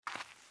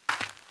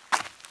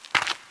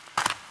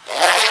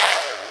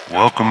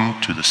Welcome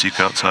to the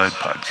Seek Outside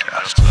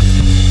podcast.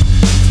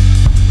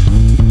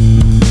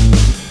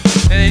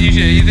 And then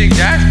you think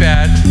that's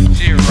bad?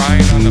 So you're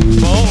Ryan on the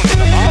phone in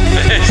the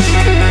office.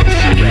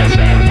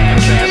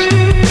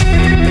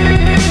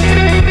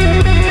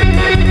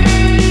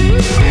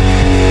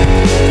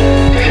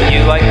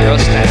 You like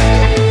roast snaps,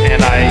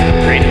 and I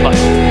read play.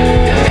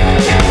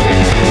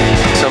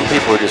 Some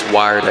people are just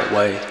wired that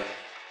way.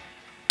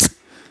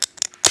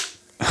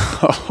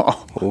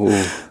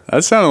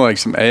 That sounded like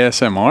some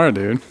ASMR,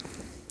 dude.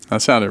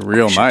 That sounded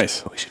real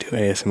nice. We should do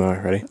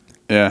ASMR. Ready?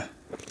 Yeah.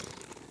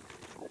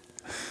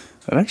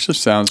 That actually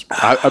sounds...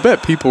 I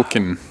bet people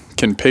can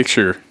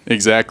picture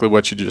exactly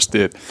what you just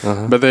did.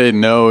 But they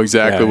know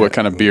exactly what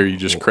kind of beer you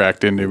just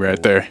cracked into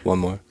right there. One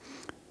more.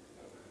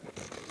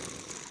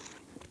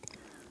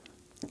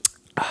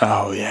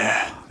 Oh,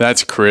 yeah.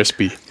 That's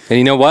crispy. And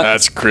you know what?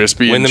 That's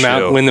crispy when and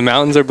chill. when the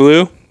mountains are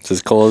blue, it's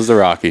as cold as the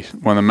Rockies.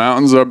 When the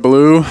mountains are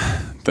blue,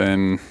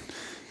 then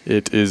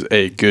it is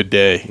a good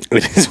day.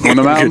 It is When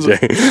the mountains, a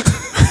good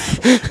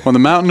day. when the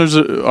mountains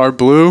are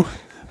blue,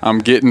 I'm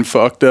getting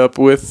fucked up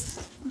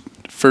with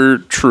for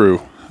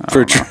true.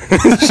 For true.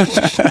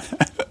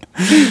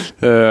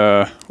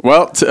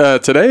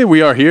 Today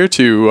we are here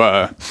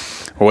to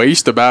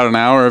waste about an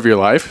hour of your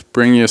life,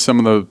 bring you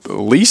some of the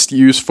least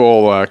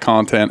useful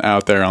content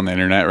out there on the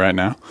internet right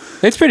now.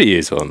 It's pretty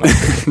useful, man.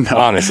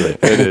 Honestly.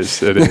 It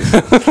is.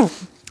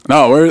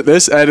 No,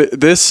 this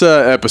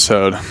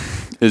episode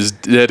is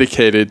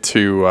dedicated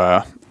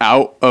to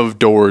out of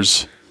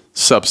doors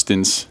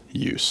substance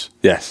use.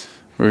 Yes.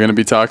 We're going to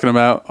be talking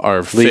about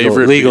our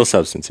Legal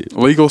substance use.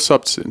 Legal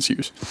substance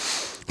use.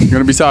 We're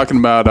going to be talking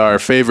about our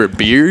favorite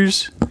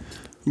beers.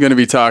 We're going to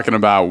be talking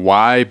about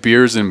why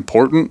beer is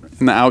important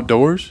in the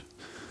outdoors.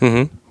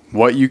 Mm-hmm.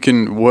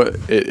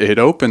 It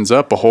opens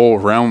up a whole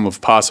realm of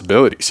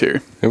possibilities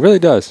here. It really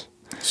does.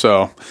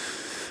 So,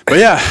 but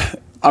yeah,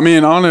 I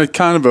mean, on a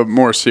kind of a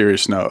more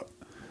serious note,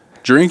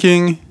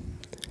 drinking,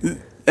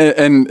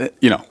 and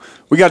you know,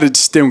 we got to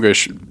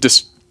distinguish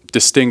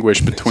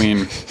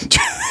between.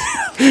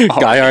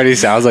 Guy already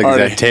sounds like he's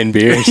had 10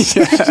 beers.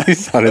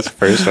 He's on his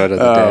first one of the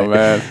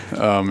day.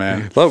 Oh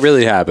man. What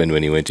really happened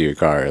when you went to your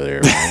car earlier?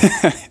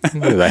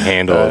 The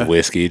handle of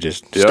whiskey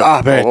just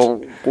stop it.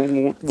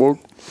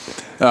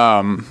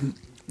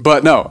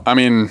 But no, I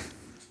mean,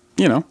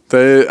 you know,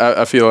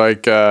 I feel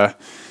like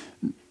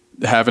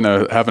having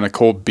a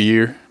cold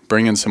beer,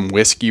 bringing some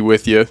whiskey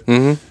with you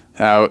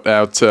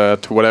out to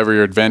whatever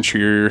your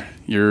adventure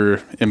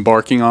you're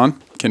embarking on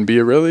can be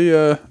a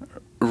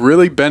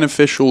really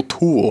beneficial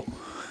tool.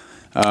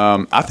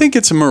 I think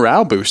it's a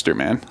morale booster,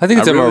 man. I think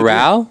it's a really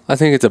morale. do. I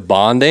think it's a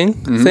bonding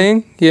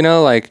thing. You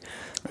know, like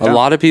a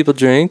lot of people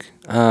drink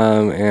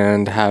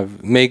and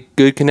make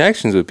good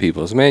connections with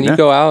people. So, man, you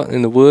go out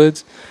in the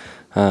woods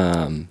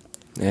and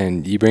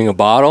you bring a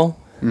bottle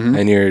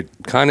and you're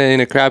kind of in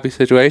a crappy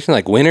situation,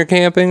 like winter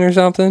camping or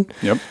something.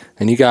 Yep.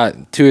 And you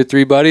got 2 or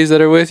 3 buddies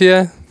that are with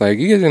you. Like,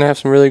 you guys are going to have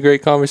some really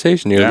great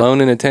conversation. You're alone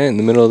in a tent in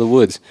the middle of the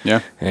woods.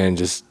 Yeah. And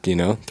just, you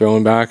know,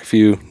 throwing back a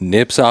few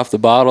nips off the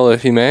bottle,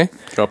 if you may. A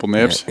couple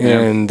nips.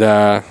 And,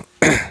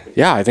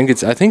 yeah, I think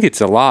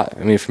it's a lot.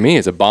 I mean, for me,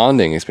 it's a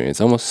bonding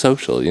experience, almost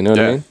social. You know what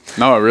I mean?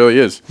 No, it really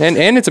is.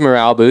 And it's a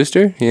morale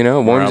booster. You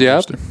know, it warms you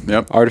up.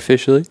 Yep.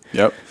 Artificially.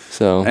 Yep.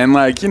 So. And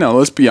like, you know,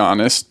 let's be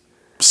honest,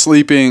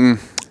 sleeping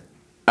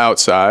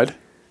outside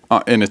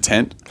in a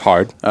tent,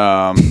 Hard.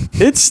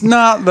 it's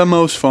not the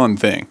most fun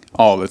thing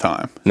all the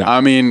time. No.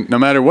 I mean, no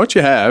matter what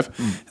you have,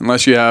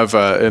 unless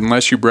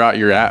you brought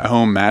your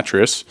at-home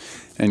mattress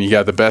and you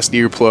got the best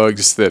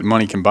earplugs that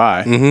money can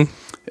buy,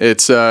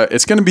 it's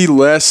going to be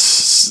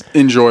less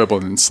enjoyable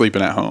than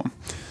sleeping at home.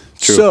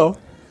 True. So,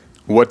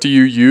 what do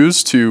you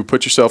use to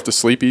put yourself to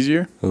sleep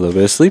easier? A little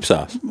bit of sleep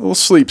sauce. A little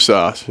sleep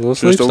sauce.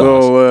 Just a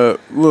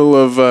little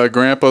of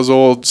Grandpa's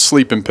old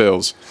sleeping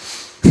pills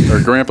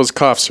or Grandpa's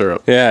cough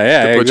syrup.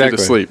 Yeah, to put exactly. you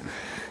to sleep.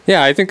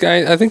 Yeah, I think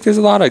there's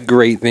a lot of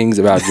great things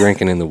about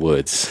drinking in the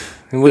woods.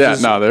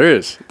 There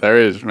is,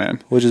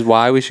 man. Which is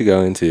why we should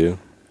go into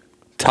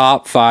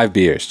top 5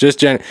 beers.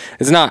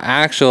 It's not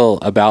actual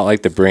about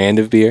like the brand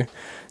of beer.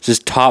 It's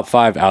just top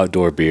 5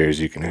 outdoor beers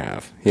you can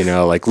have. You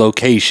know, like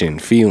location,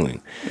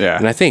 feeling. Yeah.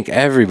 And I think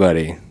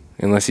everybody,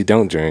 unless you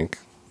don't drink,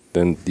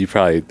 then you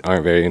probably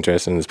aren't very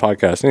interested in this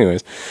podcast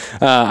anyways.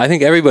 I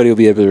think everybody will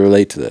be able to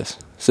relate to this.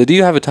 So do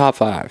you have a top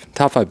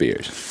 5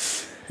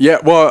 beers? Yeah,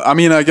 well, I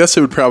mean, I guess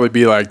it would probably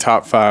be like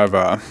top 5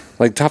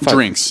 Top 5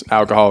 drinks,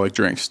 alcoholic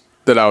drinks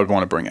that I would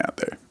want to bring out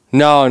there.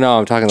 No,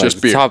 I'm talking Just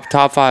like beer.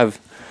 top 5.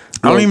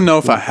 I don't even know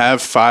if I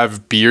have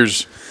 5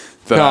 beers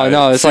that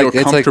I feel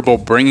comfortable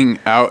bringing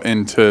out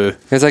into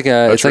It's like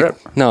a trip.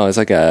 It's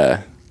like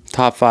a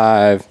top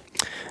 5.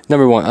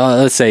 Number 1,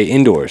 let's say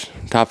indoors.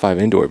 Top 5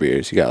 indoor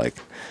beers. You got like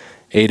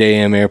 8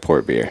 a.m.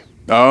 airport beer.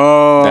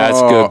 Oh, That's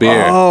good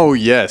beer. Oh,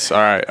 yes. All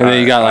right. And then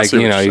you got like,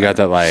 you know, you got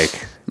that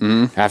like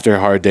after a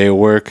hard day of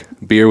work,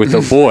 beer with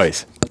the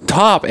boys.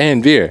 Top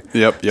end beer.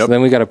 Yep. So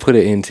then we got to put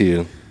it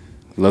into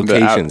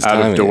locations, out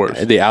of timing,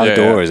 doors. the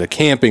outdoors, the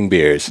camping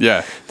beers.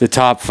 Yeah. The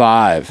top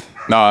 5.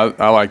 No,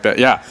 I like that.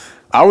 Yeah.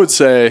 I would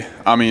say,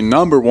 I mean,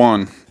 number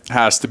one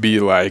has to be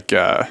like,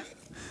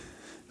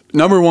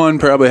 number one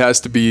probably has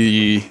to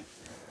be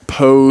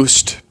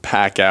post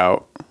pack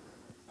out.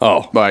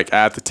 Oh, Like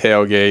at the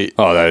tailgate.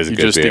 Oh, that is a you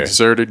good just beer.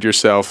 exerted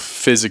yourself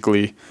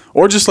physically,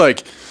 or just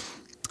like,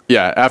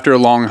 yeah, after a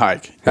long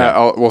hike.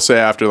 Yeah. We'll say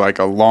after like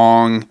a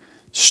long,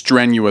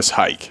 strenuous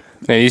hike.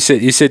 man, you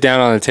sit down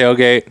on the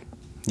tailgate.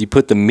 You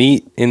put the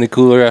meat in the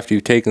cooler after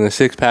you've taken the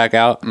 6-pack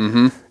out.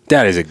 Mm-hmm.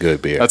 That is a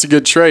good beer. That's a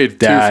good trade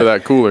too for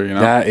that cooler. You know,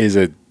 That is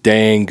a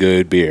dang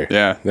good beer.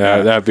 Yeah,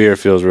 That beer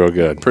feels real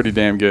good. pretty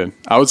damn good.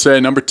 I would say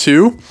number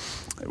two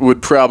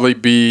would probably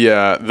be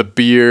the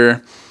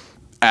beer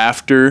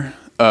after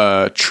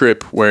a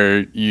trip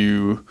where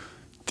you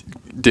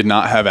did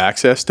not have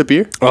access to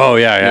beer. Oh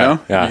yeah, You yeah, know,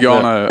 yeah. you go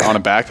on a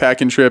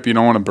backpacking trip. You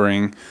don't want to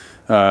bring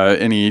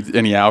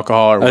any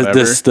alcohol or whatever.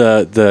 This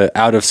the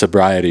out of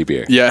sobriety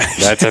beer. Yeah,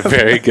 That's a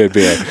very good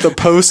beer. the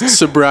post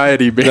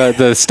sobriety beer.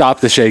 The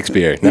stop the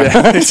Shakespeare. No.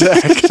 Yeah,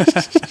 exactly.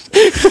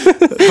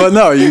 But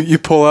no, you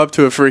pull up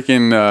to a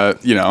freaking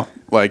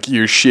like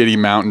your shitty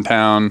mountain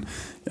town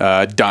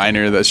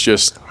diner that's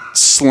just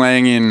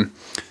slanging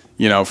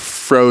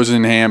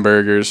frozen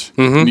hamburgers.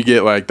 Mm-hmm. And you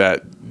get like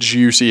that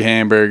juicy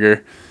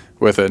hamburger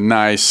with a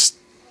nice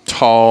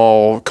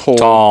cold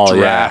Tall,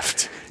 yeah.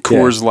 draft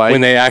Coors Yeah. Light.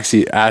 When they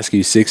actually ask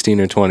you 16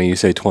 or 20, you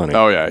say 20.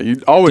 oh yeah,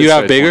 you always Do you say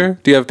have bigger?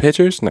 Do you have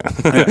pitchers? No.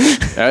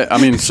 20. I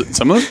mean,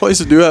 some of those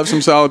places do have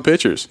some solid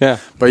pitchers. Yeah.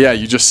 But yeah,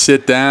 you just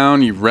sit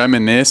down, you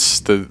reminisce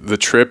the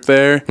trip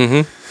there.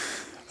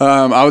 Mm-hmm.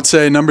 I would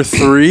say number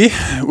 3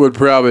 would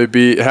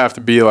probably have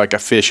to be like a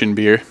fishing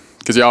beer,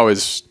 because you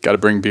always got to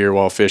bring beer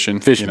while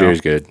fishing. Fish beer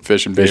is good.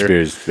 Fishing Fish beer.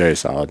 beer is very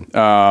solid.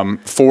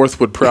 4th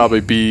would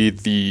probably be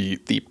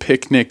the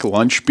picnic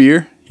lunch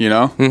beer,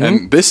 Mm-hmm.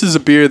 And this is a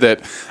beer that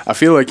I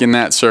feel like in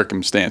that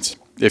circumstance,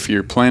 if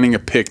you're planning a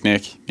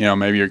picnic,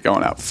 maybe you're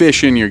going out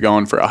fishing, you're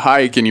going for a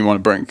hike, and you want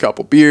to bring a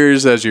couple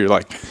beers as your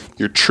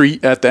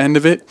treat at the end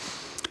of it.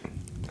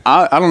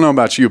 I don't know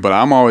about you, but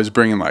I'm always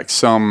bringing like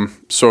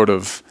some sort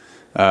of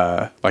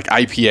like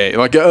IPA,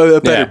 like a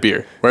better Yeah.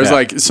 beer. Whereas Yeah.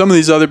 like some of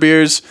these other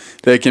beers,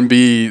 they can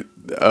be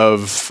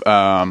of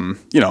on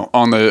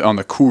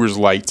the Coors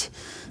Light.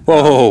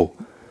 Whoa.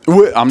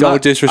 I'm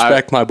Don't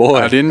disrespect my boy.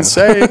 I didn't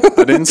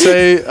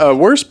say a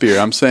worse beer.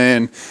 I'm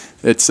saying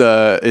it's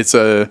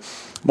a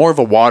more of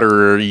a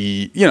watery.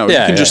 You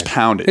can just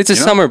pound it. It's a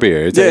summer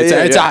beer. It's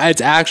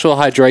it's actual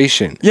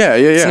hydration. Yeah.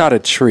 It's not a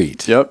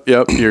treat. Yep.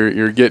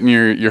 You're getting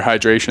your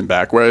hydration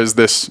back. Whereas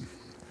this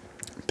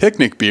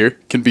picnic beer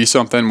can be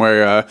something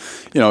where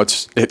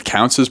it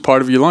counts as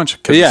part of your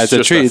lunch. 'Cause Yeah, it's a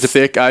just treat. It's a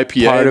thick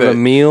IPA. Part of a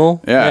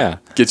meal. Yeah,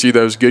 gets you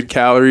those good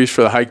calories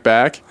for the hike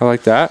back. I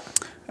like that.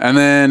 And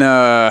then,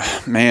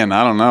 man,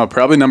 I don't know.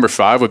 Probably number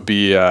 5 would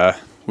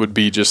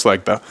be just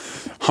like the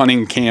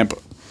hunting camp,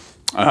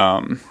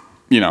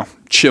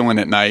 chilling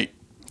at night.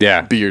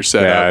 Yeah. Beer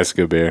set Yeah, up. that's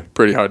good beer.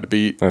 Pretty hard to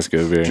beat. That's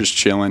good beer. Just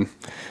chilling.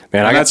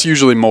 Man, And that's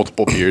usually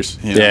multiple beers.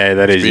 yeah,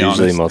 that is be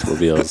usually honest. multiple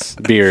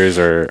beers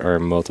or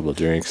multiple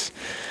drinks.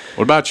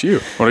 What about you?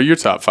 What are your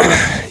top 5?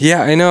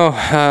 Yeah, I know.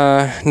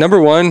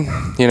 Number 1,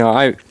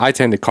 I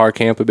tend to car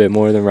camp a bit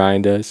more than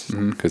Ryan does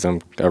because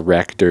I'm a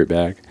wreck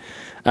dirtbag.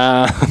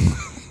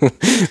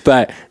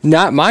 But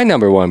not my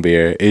number 1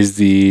 beer is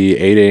the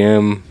 8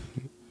 a.m.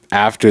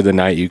 after the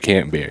night you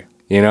camp beer.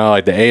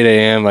 Like the 8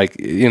 a.m.,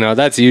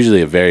 that's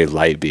usually a very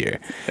light beer.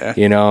 Yeah.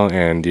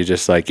 And you're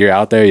just like, you're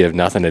out there, you have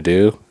nothing to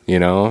do.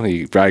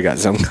 You probably got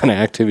some kind of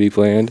activity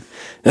planned.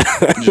 You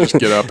just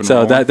get up and So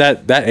roll.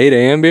 that 8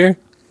 a.m. beer,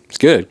 it's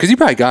good because you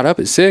probably got up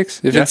at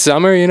 6. If Yeah. it's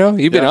summer,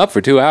 you've been Yeah. up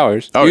for 2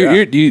 hours. Oh,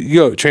 you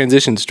go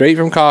transition straight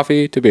from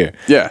coffee to beer.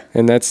 Yeah.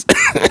 And that's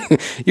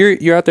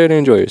you're out there to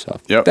enjoy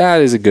yourself. Yep. That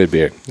is a good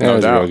beer. That No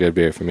is a doubt. real good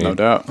beer for me. No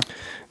doubt.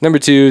 Number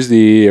 2 is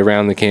the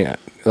around the camp,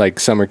 like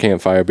summer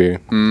campfire beer.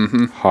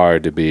 Mm-hmm.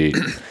 Hard to beat.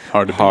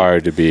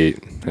 Hard to beat.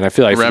 And I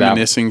feel like for that-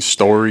 Reminiscing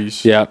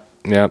stories. Yep.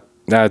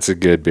 That's a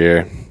good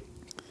beer.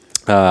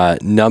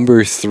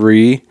 Number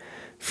 3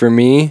 for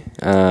me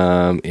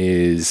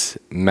is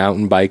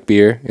mountain bike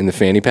beer in the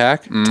fanny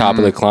pack. Top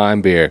of the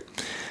climb beer.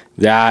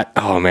 That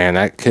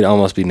could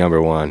almost be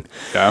number 1.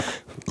 Yeah.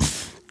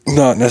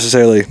 Not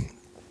necessarily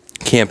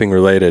camping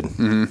related.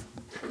 Mm-hmm.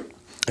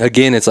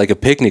 Again, it's like a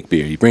picnic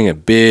beer. You bring a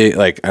big,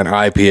 like an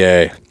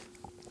IPA,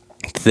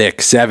 thick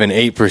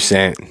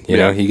 7-8%. You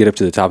know, you get up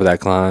to the top of that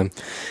climb.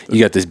 You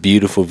got this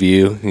beautiful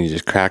view, and you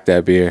just crack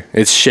that beer.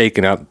 It's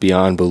shaken up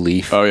beyond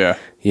belief. Oh yeah.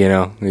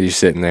 You're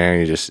sitting there and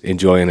you're just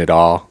enjoying it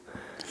all.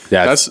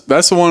 That's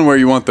the one where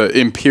you want the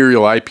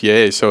Imperial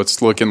IPA, so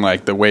it's looking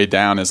like the way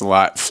down is a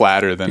lot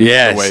flatter than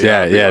Yes, the way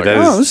yeah, up. You're yeah, like, that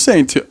oh, is-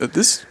 this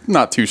is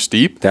not too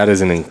steep. that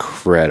is an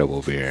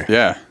incredible beer.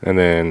 Yeah, And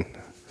then,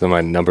 so my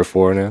number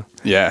 4 now.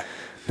 yeah,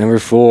 Number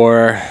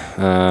 4,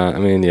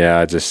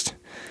 just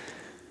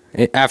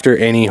after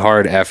any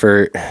hard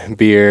effort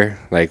beer,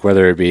 like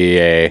whether it be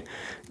a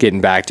getting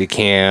back to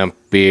camp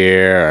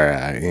beer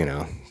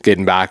or,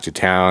 getting back to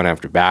town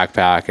after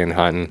backpacking,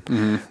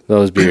 hunting,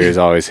 those beers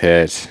always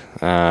hit.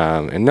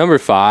 And number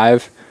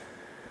 5,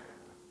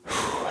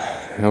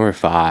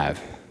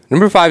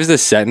 Number 5 is the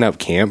setting up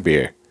camp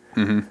beer.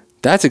 Mm-hmm.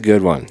 That's a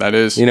good one. That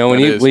is. You know,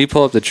 when that you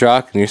pull up the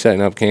truck and you're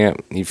setting up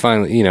camp, you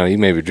finally, you know, you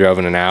maybe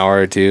driven an hour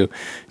or two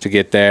to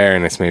get there,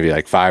 and it's maybe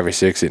like 5 or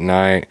 6 at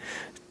night.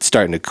 It's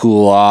starting to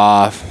cool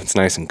off. It's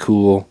nice and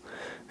cool.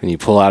 And you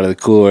pull out of the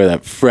cooler,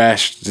 that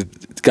fresh,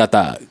 it's got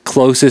the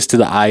closest to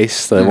the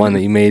ice, the one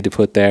that you made to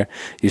put there.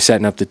 You're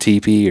setting up the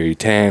teepee or your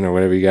tent or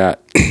whatever you got,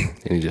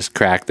 and you just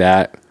crack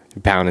that.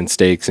 You're pounding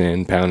steaks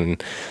in, pounding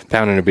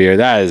a beer.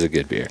 That is a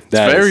good beer.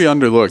 That It's very is,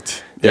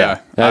 underlooked.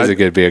 Yeah, that is a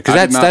good beer because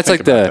I did not that's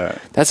think like the about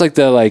that. that's like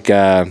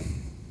the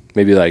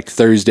maybe like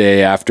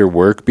Thursday after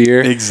work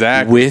beer.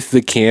 Exactly. With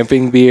the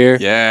camping beer.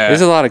 Yeah.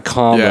 There's a lot of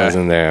combos Yeah.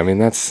 in there. I mean,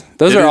 those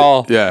It are is-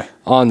 all yeah.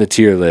 on the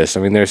tier list.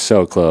 I mean, they're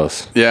so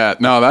close. Yeah,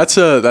 no, that's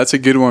a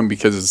good one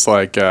because it's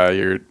like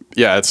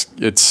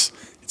it's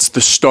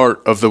the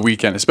start of the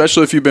weekend,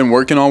 especially if you've been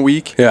working all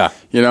week. Yeah.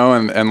 You know,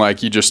 and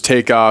like you just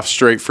take off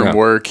straight from Yeah.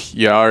 work.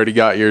 You already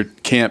got your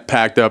camp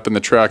packed up in the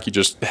truck. You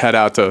just head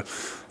out to,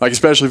 like,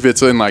 especially if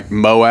it's in like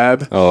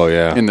Moab. Oh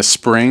yeah. In the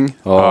spring.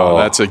 Oh,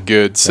 that's a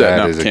good setting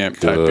that up is a camp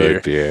type good beer.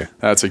 beer.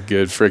 That's a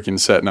good freaking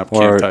setting up Or-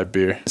 camp type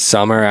beer.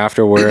 Summer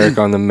after work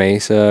on the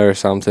Mesa or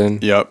something.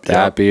 Yep,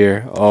 That yep.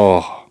 beer.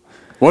 Oh.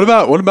 What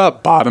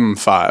about bottom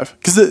 5?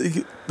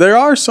 Because there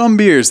are some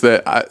beers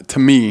that, to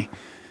me,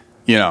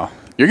 you know,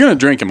 you're gonna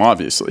drink them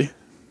obviously,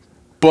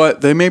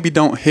 but they maybe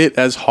don't hit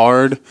as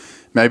hard.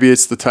 Maybe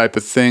it's the type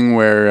of thing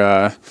where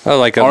are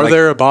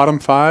there a bottom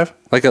 5?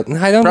 I don't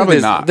Probably think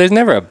there's, not. there's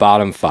never a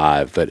bottom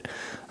 5, but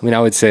I mean, I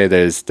would say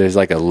there's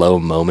like a low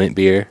moment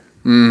beer,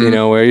 you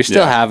know, where you're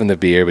still Yeah. having the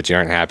beer, but you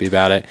aren't happy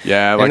about it.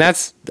 Yeah, like- and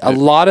that's a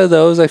lot of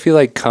those. I feel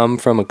like come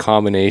from a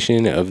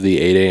combination of the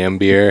 8 a.m.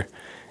 beer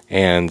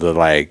and the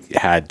like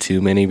had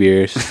too many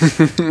beers.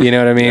 You know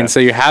what I mean? Yeah. So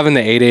you're having the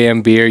 8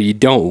 a.m. beer, you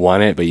don't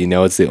want it, but you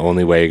know it's the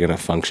only way you're gonna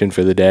function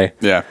for the day.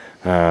 Yeah.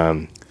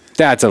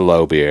 That's a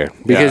low beer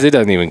because Yeah. it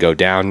doesn't even go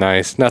down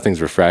nice.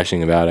 Nothing's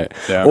refreshing about it.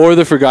 Yeah. Or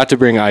the forgot to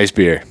bring ice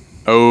beer.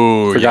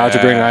 Oh, Forgot yeah.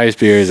 to bring ice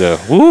beer is a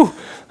woo.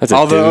 That's a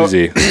Although-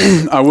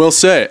 doozy. I will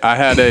say, I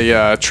had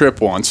a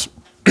trip once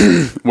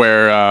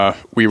where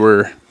we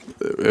were.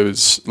 It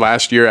was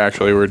last year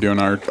actually. We were doing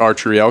our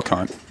archery elk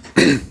hunt.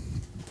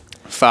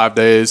 5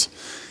 days,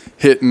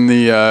 hitting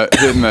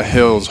the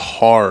hills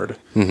hard,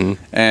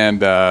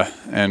 and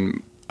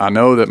I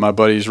know that my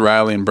buddies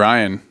Riley and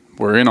Brian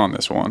were in on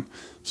this one,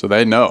 so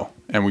they know,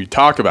 and we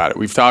talk about it.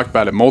 We've talked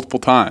about it multiple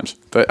times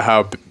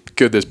how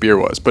good this beer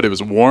was, but it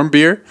was warm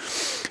beer.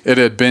 It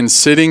had been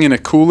sitting in a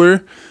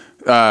cooler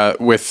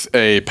with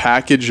a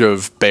package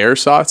of bear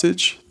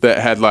sausage that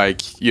had,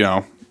 like, you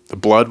know, the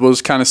blood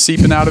was kind of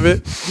seeping out of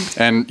it.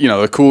 And, you know,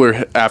 the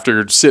cooler,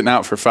 after sitting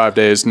out for 5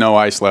 days, no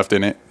ice left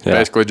in it, Yeah.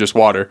 basically just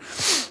water.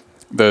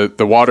 The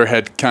water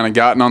had kind of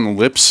gotten on the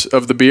lips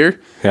of the beer.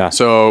 Yeah.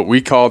 So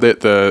we called it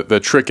the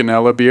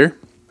Trichinella beer.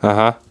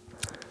 Uh-huh.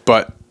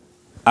 But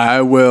that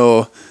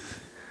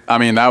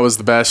was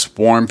the best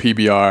warm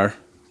PBR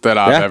that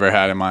I've Yeah. ever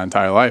had in my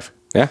entire life.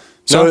 Yeah.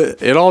 So No.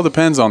 it all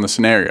depends on the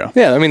scenario.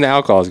 Yeah, I mean the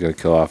alcohol is going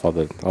to kill off all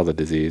the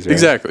disease. Right?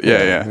 Exactly.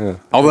 Yeah.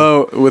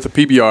 Although with a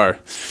PBR,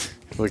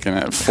 looking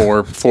at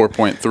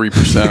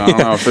 4.3%, I don't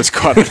know if it's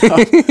quite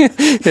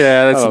enough.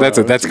 Yeah,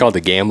 that's called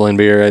the gambling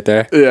beer right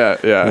there. Yeah.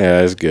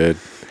 Yeah, that's good.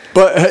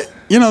 But hey,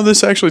 you know,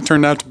 this actually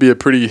turned out to be a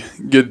pretty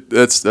good.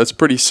 That's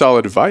pretty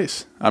solid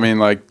advice. I mean,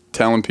 like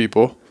telling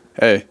people,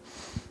 hey,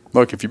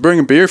 look, if you bring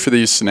a beer for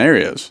these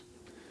scenarios,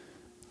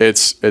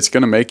 it's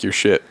gonna make your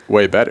shit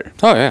way better.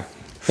 Oh yeah.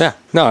 Yeah.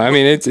 No, I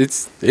mean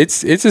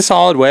it's a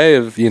solid way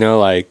of, you know,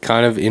 like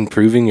kind of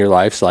improving your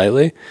life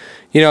slightly.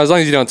 You know, as long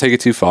as you don't take it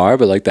too far,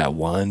 but like that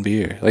one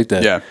beer. Like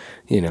the Yeah.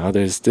 you know,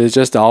 there's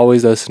just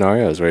always those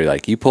scenarios where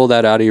like you pull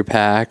that out of your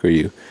pack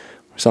or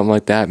something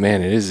like that,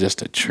 man, it is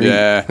just a treat.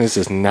 Yeah. It's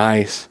just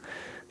nice.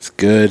 It's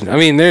good. I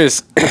mean,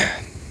 there's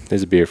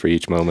a beer for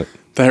each moment.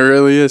 There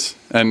really is,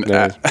 and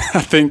There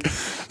I think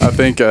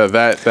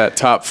that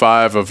top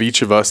 5 of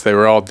each of us, they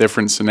were all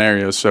different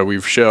scenarios. So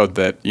we've showed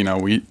that, you know,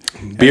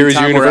 Beer is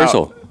anytime we're out-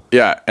 universal.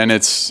 Yeah, and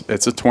it's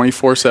a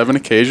 24/7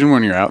 occasion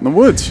when you're out in the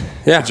woods.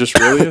 Yeah. It just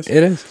really is.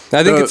 It is.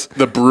 I think it's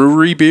the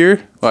brewery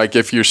beer. Like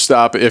if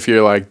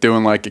you're like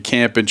doing like a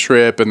camping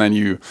trip, and then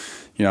you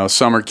know,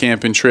 summer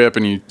camping trip,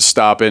 and you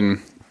stop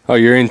in. Oh,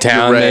 you're in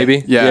town, Red.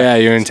 maybe? Yeah.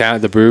 you're in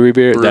town. The brewery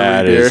beer? Brewery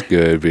That beer. is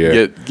good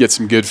beer. Get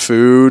some good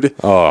food.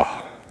 Oh,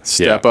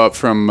 Step up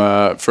from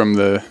the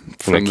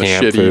the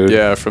camp shitty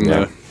food. from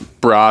Yeah. the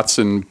brats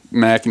and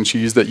mac and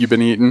cheese that you've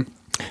been eating.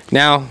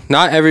 Now,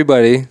 not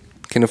everybody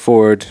can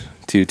afford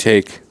to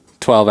take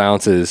 12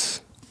 ounces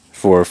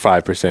for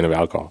 5% of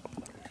alcohol.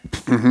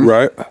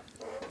 Right?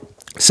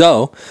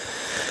 So,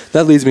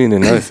 that leads me into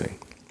another thing.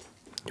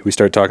 We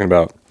start talking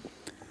about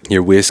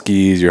your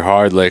whiskeys, your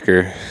hard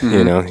liquor,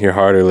 you know, your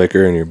harder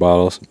liquor in your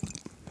bottles.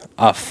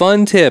 A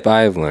fun tip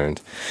I've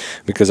learned,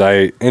 because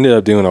I ended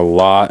up doing a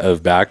lot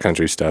of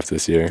backcountry stuff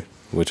this year,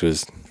 which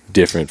was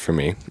different for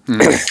me,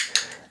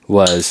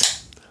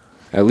 was,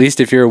 at least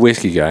if you're a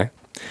whiskey guy,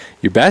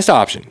 your best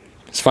option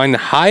is find the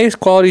highest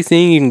quality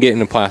thing you can get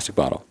in a plastic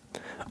bottle.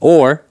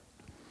 Or,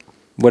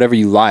 whatever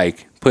you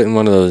like, put in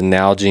one of those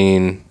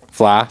Nalgene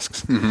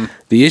flasks.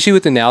 The issue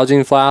with the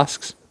Nalgene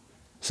flasks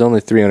is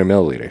only 300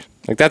 milliliters.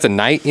 Like, that's a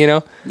night, you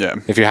know? Yeah.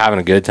 If you're having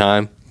a good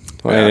time.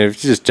 Well, Yeah. and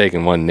if you're just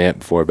taking one nip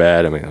before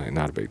bed, I mean, like,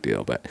 not a big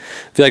deal. But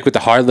I feel like with the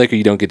hard liquor,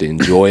 you don't get to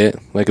enjoy it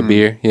like a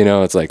beer. You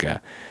know, it's like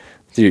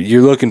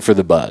you're looking for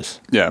the buzz.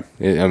 Yeah.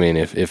 I mean,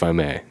 if I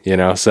may, you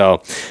know.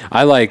 So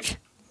I like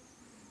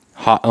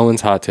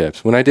Owen's Hot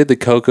Tips. When I did the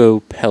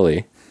Coco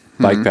Pelly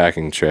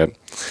bikepacking trip,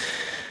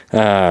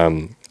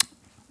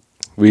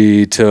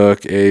 we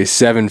took a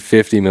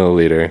 750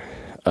 milliliter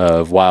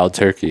of Wild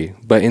Turkey,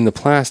 but in the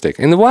plastic.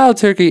 And the Wild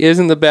Turkey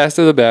isn't the best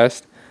of the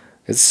best.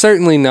 It's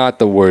certainly not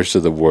the worst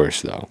of the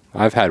worst, though.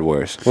 I've had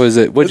worse. What is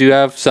it? What'd you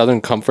have? Southern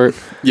Comfort?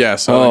 Yeah,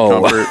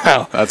 Southern Comfort.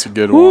 Wow. That's a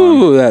good one.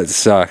 Ooh, that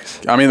sucks.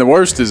 I mean, the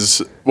worst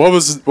is what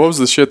was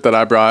the shit that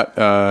I brought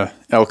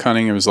elk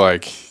hunting? It was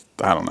like,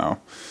 I don't know,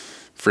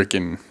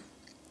 freaking.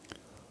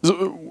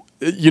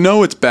 You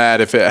know it's bad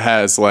if it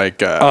has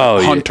like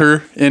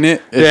hunter in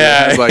it. If it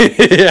has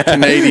like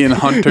Canadian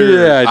hunter,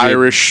 dude,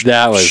 Irish,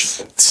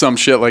 some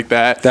shit like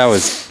that. That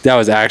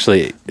was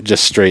actually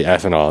just straight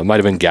ethanol. It might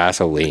have been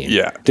gasoline.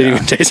 Yeah, didn't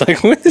even taste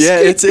like whiskey. Yeah,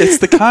 it's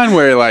the kind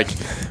where like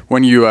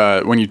when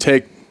you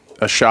take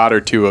a shot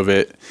or two of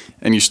it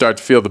and you start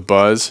to feel the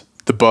buzz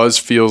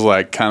feels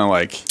like kind of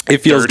like it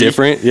feels dirty.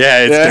 Different.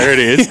 Yeah, it's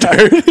dirty. It's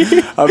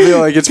dirty. I feel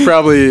like it's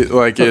probably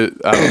like it.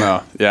 I don't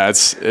know. Yeah,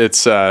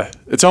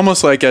 it's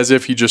almost like as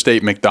if you just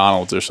ate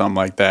McDonald's or something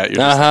like that. You're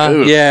just like,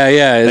 "Ooh."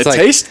 Yeah. It's It like,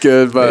 tastes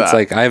good, but it's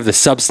like I have the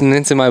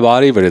substance in my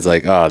body, but it's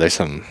like, oh, there's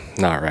something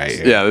not right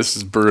here. yeah, this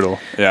is brutal.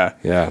 Yeah,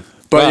 Yeah.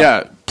 but Well,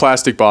 yeah,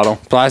 plastic bottle.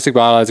 plastic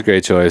bottle, that's a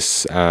great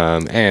choice.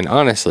 And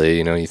honestly,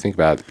 you know, you think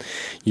about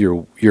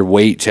your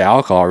weight to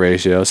alcohol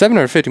ratio,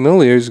 750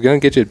 milliliters is going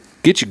to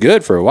get you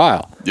good for a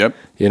while. Yep.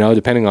 You know,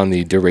 depending on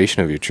the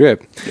duration of your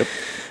trip. Yep.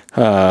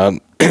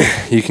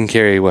 You can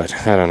carry what?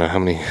 I don't know how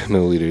many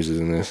milliliters is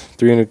in this.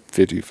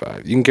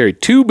 355. You can carry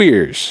 2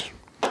 beers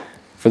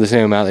for the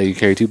same amount that you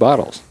carry 2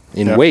 bottles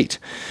in Yep. weight.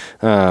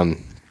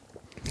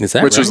 Is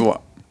that Which right? is a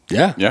lot.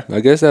 Yeah. Yeah.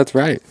 I guess that's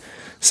right.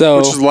 So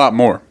Which is a lot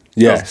more.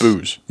 yes. Of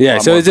booze. A Yeah,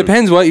 lot so more it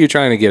depends what you're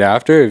trying to get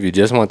after. If you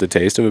just want the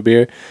taste of a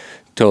beer,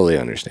 totally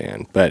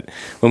understand. But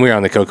when we were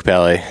on the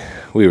Cocopelli,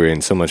 we were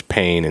in so much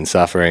pain and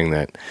suffering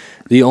that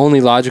the only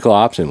logical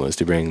option was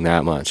to bring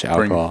that much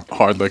Bring alcohol.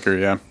 hard liquor.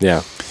 Yeah.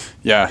 Yeah.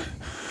 Yeah.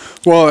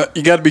 Well,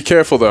 you got to be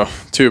careful though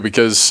too,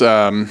 because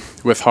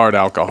with hard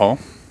alcohol,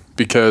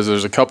 because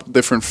there's a couple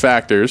different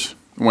factors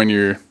when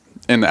you're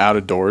in the out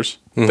of doors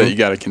that you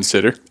got to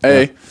consider.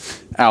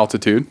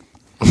 Altitude.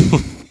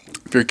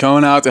 If you're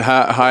going out to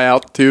high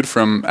altitude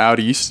from out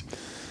east,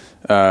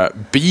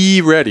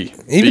 be ready.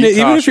 Even Be if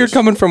you're cautious.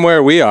 coming from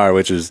where we are,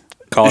 which is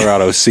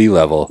Colorado sea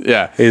level,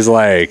 Yeah. is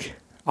like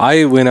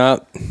I went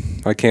up,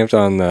 I camped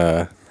on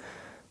the,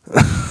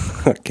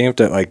 I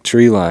camped at like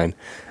tree line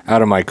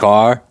out of my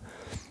car,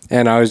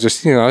 and I was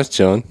just I was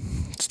chilling,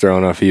 just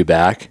throwing a few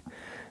back,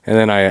 and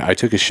then I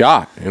took a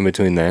shot in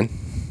between then,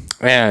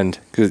 and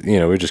because we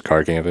were just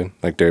car camping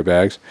like dirt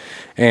bags,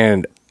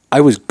 and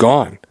I was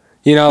gone.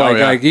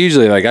 Like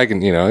usually like I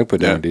can, I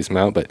put down a decent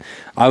amount, but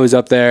I was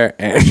up there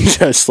and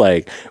just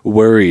like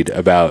worried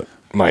about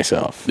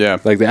myself. Yeah.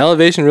 Like the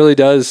elevation really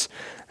does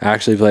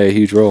actually play a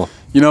huge role.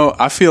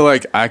 I feel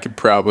like I could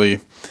probably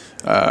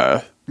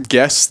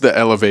guess the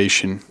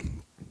elevation.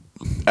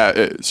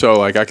 So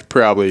like I could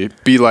probably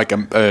be like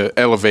a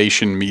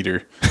elevation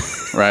meter,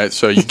 right?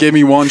 So you give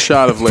me one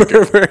shot of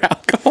liquor, For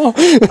alcohol.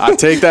 I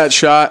take that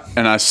shot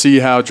and I see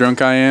how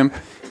drunk I am,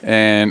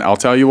 and I'll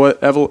tell you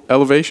what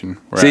elevation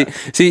we're at.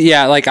 See,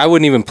 yeah, like I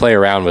wouldn't even play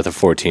around with a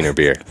 14er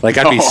beer. Like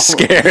I'd be No.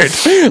 scared.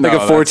 Like No,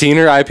 a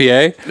 14er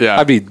IPA. Yeah.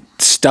 I'd be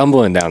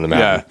stumbling down the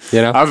mountain.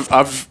 Yeah,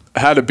 I've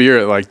had a beer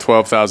at like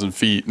 12,000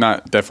 feet.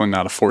 Definitely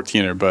not a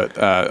 14er, but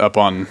up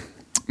on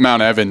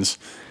Mount Evans,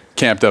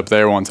 camped up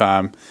there one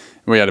time.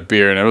 We had a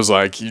beer, and it was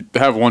like you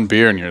have one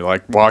beer, and you're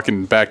like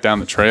walking back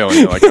down the trail, and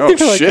you're like, "Oh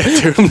shit,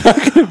 dude! I'm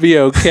not gonna be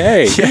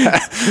okay.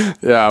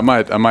 Yeah, I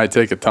might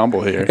take a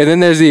tumble here." And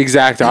then there's the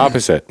exact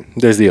opposite.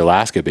 There's the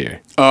Alaska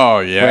beer. Oh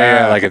Where you're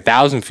yeah, at like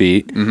 1,000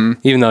 feet,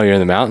 even though you're in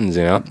the mountains,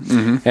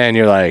 and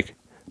you're like,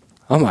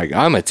 oh my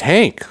God, I'm a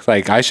tank.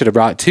 Like I should have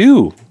brought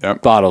 2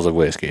 Yep. bottles of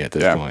whiskey at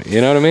this point.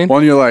 You know what I mean?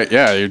 Well, you're like,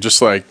 you're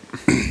just like,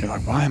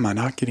 why am I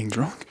not getting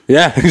drunk?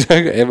 Yeah,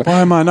 exactly.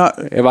 Why am I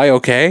not? Am I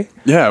okay?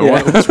 Yeah,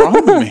 what's wrong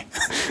with me?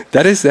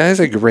 That is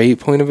a great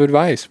point of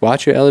advice.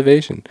 Watch your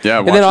elevation. Yeah,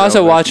 and watch then your also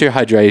elevation. watch your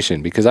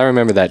hydration, because I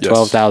remember that Yes.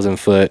 12,000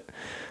 foot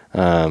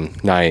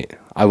night.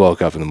 I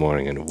woke up in the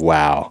morning and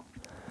wow.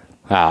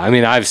 I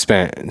mean, I've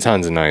spent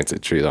tons of nights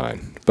at tree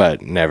line,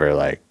 but never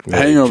like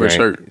really Hangovers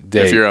drank. hurt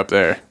if you're up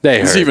there.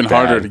 It's hurt even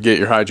harder bad. to get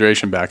your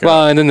hydration back up.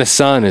 Well, and then the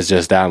sun is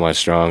just that much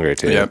stronger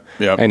too.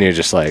 Yep. And you're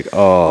just like,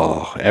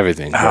 oh,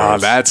 everything. Oh,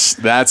 hurts.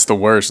 that's the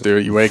worst,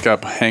 dude. You wake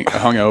up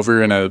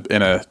hungover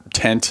in a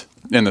tent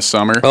in the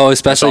summer. Oh,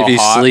 especially if It's you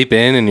all hot. sleep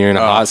in and you're in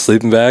a hot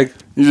sleeping bag.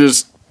 You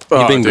just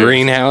You've been dude.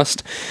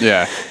 greenhoused.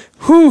 Yeah,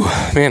 Whew,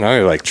 man, I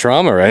have like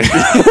trauma right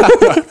now.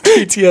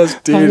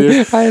 PTSD,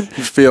 dude. I- You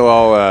feel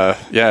all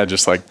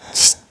just like,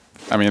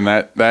 I mean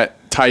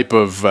that type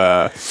of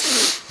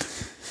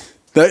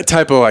that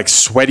type of like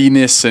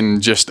sweatiness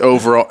and just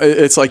overall,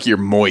 it's like you're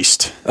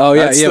moist. Oh,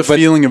 yeah, That's yeah, the but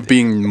feeling of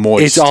being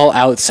moist. It's all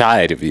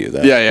outside of you,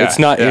 though. Yeah. It's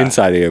not yeah.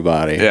 inside of your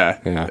body. Yeah.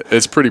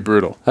 It's pretty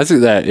brutal. I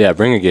think that,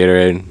 bring a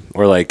Gatorade.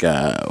 Or like,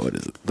 what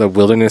is it? The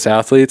Wilderness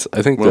Athletes.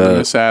 I think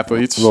Wilderness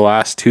Athletes. the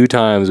last 2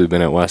 times we've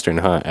been at Western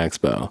Hunt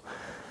Expo,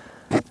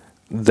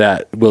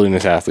 that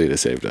Wilderness Athlete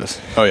has saved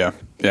us. Oh, yeah.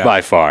 Yeah.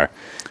 By far.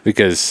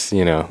 Because,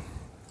 you know,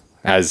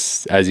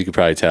 as you could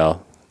probably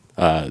tell,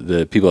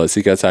 the people at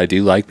Seek Outside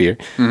do like beer.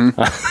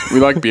 We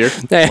like beer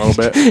a little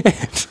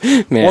bit.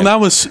 Man. Well, that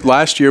was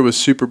last year was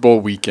Super Bowl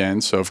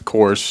weekend, so of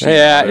course.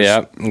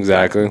 Yeah,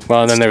 exactly.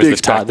 Well, and then there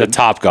was the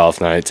top golf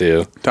night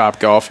too. Top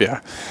golf,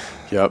 yeah.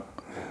 Yep.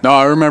 No,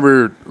 I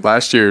remember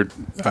last year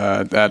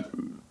at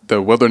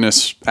the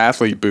Wilderness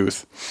Athlete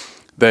booth,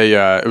 they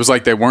it was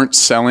like they weren't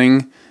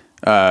selling.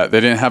 They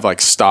didn't have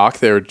like stock.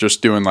 They were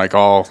just doing like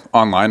all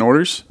online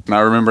orders. And I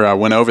remember I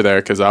went over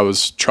there because I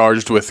was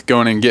charged with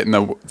going and getting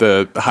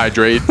the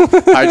hydrate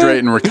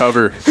and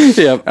recover.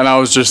 Yep. And I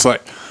was just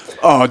like,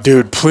 oh,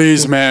 dude,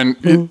 please, man,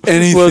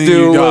 anything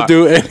you got.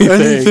 We'll do anything.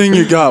 Anything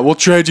you got. We'll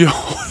trade you a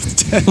whole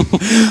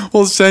tent.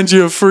 We'll send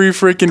you a free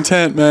freaking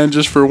tent, man,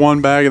 just for one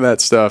bag of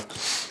that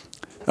stuff.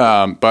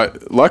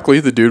 But luckily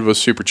the dude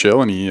was super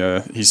chill and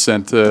he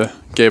sent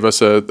gave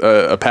us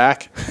a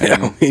pack.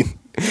 And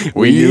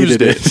we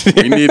used it.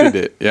 We needed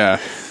it.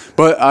 Yeah.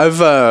 But I've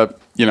the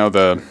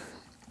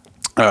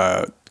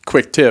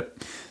quick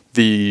tip,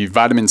 the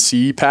vitamin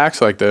C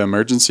packs, like the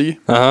emergency.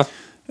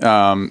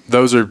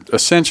 Those are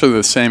essentially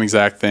the same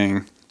exact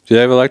thing. Do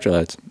they have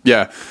electrolytes?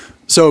 Yeah.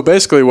 So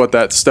basically what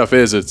that stuff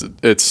is,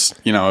 it's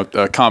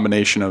a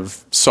combination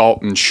of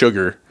salt and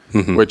sugar,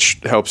 which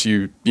helps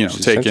you,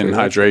 take in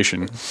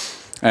hydration.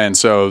 And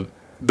so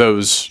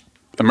those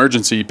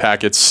emergency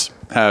packets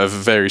have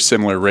very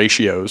similar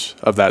ratios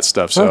of that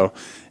stuff. So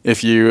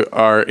if you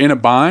are in a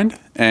bind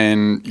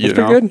and you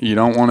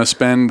don't want to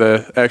spend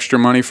the extra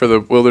money for the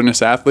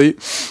Wilderness Athlete,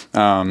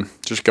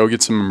 just go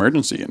get some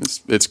emergency, and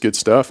it's good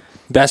stuff.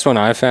 Best one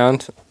I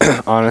found,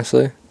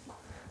 honestly,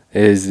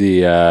 is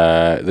the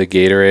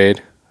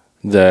Gatorade,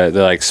 the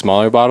like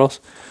smaller bottles.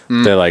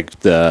 They're like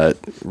the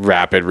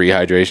rapid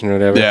rehydration or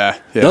whatever. Yeah.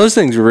 Those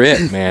things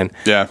rip, man.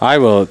 Yeah. I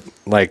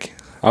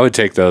would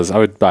take those. I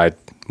would buy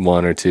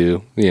 1 or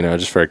 2,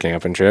 just for a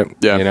camping trip.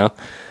 Yeah.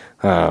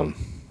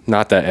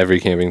 Not that every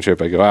camping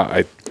trip I go out,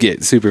 I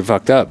get super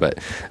fucked up, but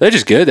they're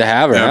just good to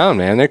have around,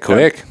 man. They're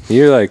quick.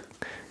 Yeah.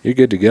 You're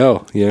good to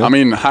go. I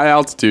mean, high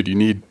altitude, you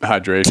need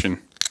hydration.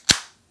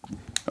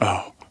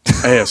 Oh,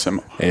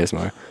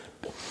 ASMR.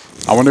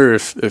 I wonder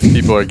if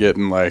people are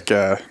getting like,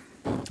 I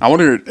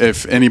wonder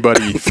if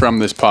anybody from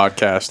this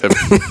podcast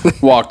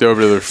have walked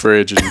over to the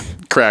fridge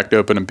and cracked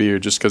open a beer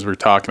just because we're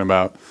talking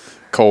about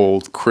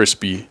cold,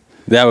 crispy.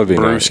 That would be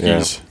nice.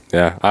 Brewskis.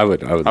 Yeah, I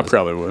would. I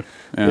probably would.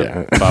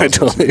 Yeah, I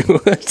totally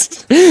would.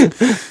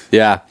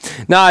 Yeah.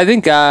 No, I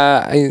think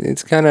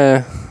it's kind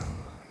of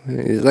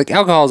like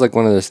alcohol is like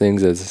one of those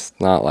things that's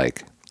not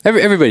like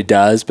everybody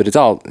does, but it's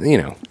all,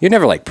 you're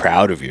never like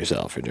proud of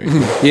yourself for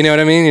drinking. You know what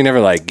I mean? You never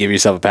like give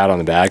yourself a pat on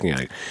the back and you're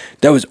like,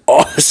 that was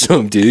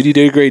awesome, dude. You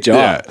did a great job.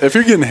 Yeah, if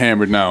you're getting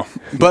hammered, no.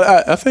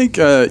 But I think,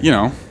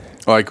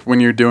 like when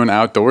you're doing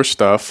outdoor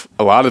stuff,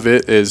 a lot of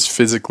it is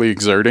physically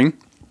exerting.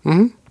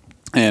 Mm-hmm.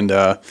 And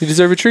you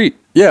deserve a treat.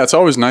 Yeah, it's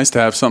always nice to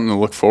have something to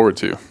look forward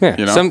to.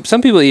 Yeah,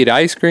 some people eat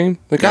ice cream.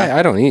 Like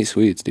I don't eat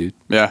sweets, dude.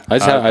 Yeah, I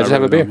just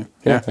have a beer.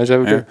 Yeah, I just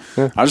have a beer.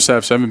 Yeah. I just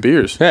have 7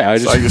 beers. Yeah,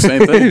 it's like the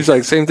same thing. It's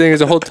like same thing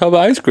as a whole tub of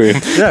ice cream.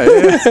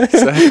 Yeah,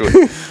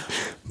 exactly.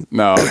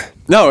 No,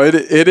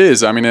 it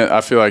is. I mean,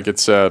 I feel like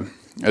it's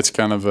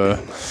kind of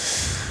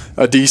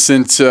a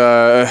decent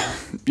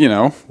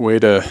way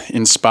to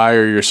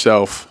inspire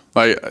yourself.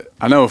 Like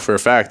I know for a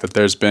fact that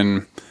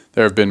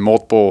there have been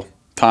multiple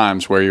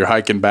times where you're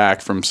hiking back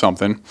from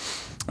something.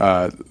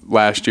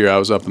 Last year I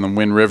was up in the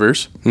Wind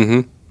Rivers.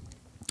 Mm-hmm.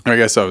 I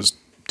guess that was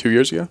 2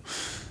 years ago.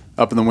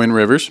 Up in the Wind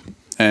Rivers,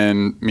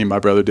 and me and my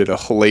brother did a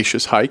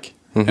hellacious hike,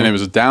 and it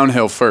was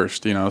downhill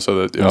first, so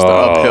that it was the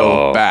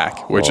uphill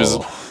back, which is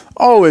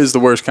always the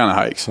worst kind of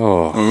hikes.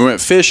 When we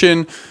went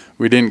fishing,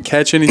 we didn't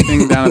catch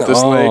anything down at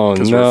this lake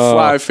because we're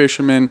fly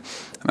fishermen,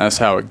 and that's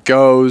how it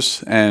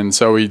goes. And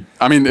so it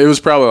was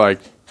probably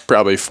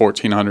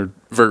 1,400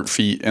 vert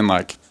feet in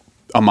like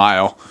a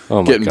mile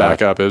getting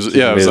back up. It was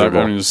it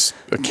was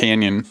a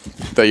canyon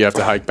that you have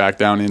to hike back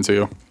down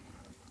into.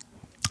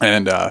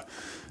 And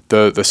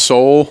the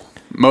sole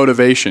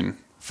motivation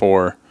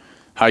for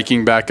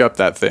hiking back up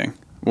that thing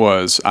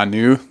was I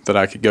knew that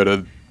I could go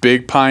to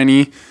Big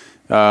Piney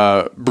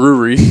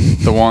Brewery,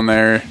 the one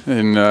there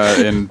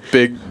in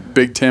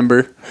Big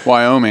Timber,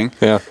 Wyoming.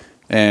 Yeah.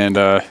 And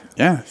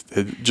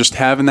just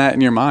having that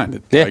in your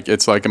mind,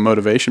 it's like a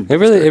motivation. It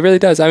really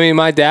does. I mean,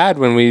 my dad,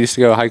 when we used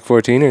to go hike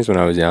 14ers when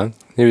I was young,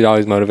 he would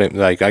always motivate me.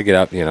 Like I get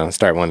up,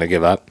 start wanting to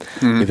give up.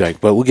 He'd be like,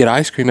 "But we'll get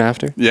ice cream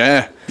after."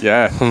 Yeah.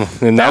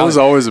 And that was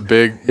always a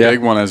big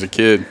one as a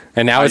kid.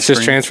 And now it's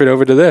just transferred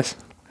over to this.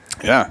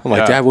 Yeah. I'm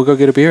like, Dad, we'll go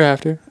get a beer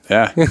after.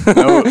 Yeah.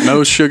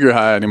 No sugar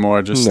high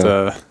anymore. Just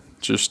a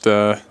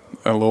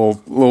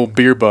little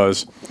beer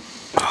buzz.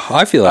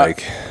 I feel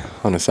like,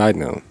 on a side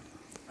note,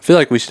 I feel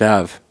like we should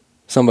have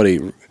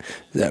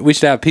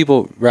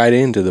people write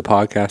into the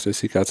podcast of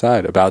Seek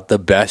Outside about the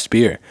best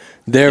beer,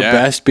 their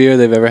best beer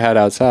they've ever had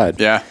outside.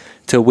 Yeah.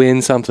 To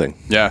win something.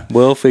 Yeah.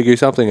 We'll figure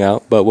something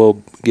out, but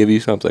we'll give you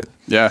something.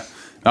 Yeah.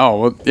 Oh,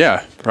 well,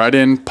 yeah. Write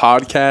in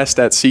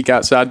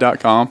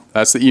podcast@seekoutside.com.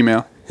 That's the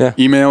email. Yeah.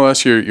 Email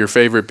us your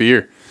favorite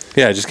beer.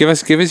 Yeah, just give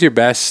us your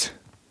best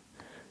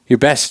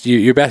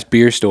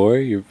beer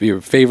story,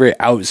 your favorite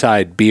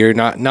outside beer,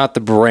 not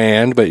the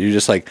brand, but your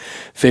just like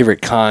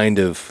favorite kind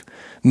of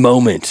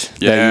moment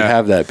that you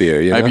have that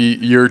beer. You know?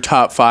 Maybe your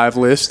top 5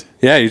 list.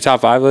 Yeah, your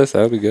top 5 list,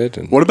 that would be good.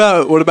 And What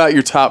about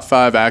your top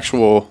 5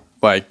 actual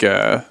like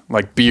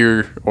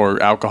beer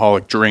or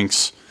alcoholic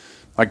drinks,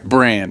 like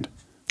brand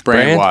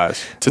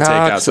wise to take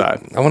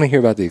outside? I want to hear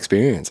about the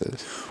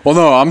experiences. Well,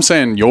 no, I'm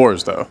saying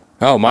yours though.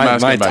 Oh, I'm my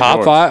asking about top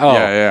yours. 5? Oh,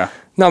 Yeah.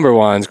 Number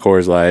 1's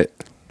Coors Light.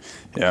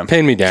 Yeah.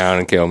 Pin me down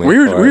and kill me. We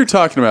for were it.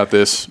 talking about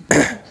this,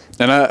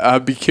 and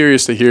I'd be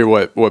curious to hear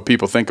what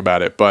people think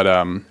about it. But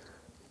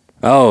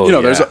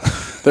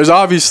there's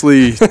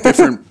obviously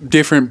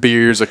different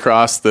beers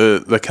across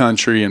the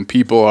country, and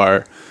people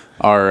are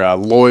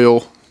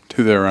loyal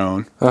to their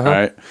own.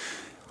 Right?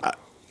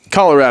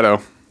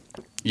 Colorado,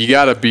 you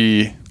got to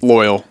be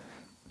loyal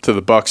to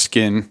the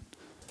Buckskin,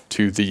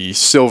 to the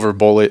Silver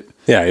Bullet.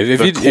 Yeah, if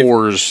the you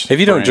Coors if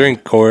you don't brand.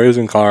 drink Coors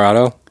in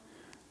Colorado,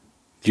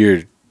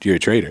 you're a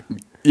traitor.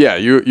 Yeah,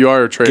 you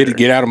are a trader.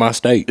 Get out of my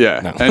state.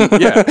 Yeah, No. and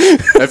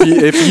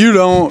if you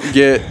don't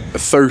get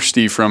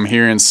thirsty from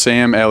hearing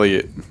Sam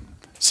Elliott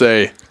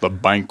say the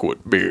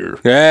banquet beer,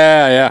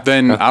 yeah.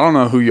 then I don't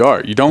know who you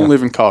are. You don't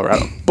live in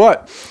Colorado.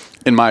 But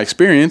in my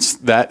experience,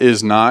 that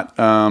is not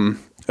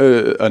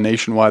a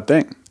nationwide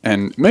thing,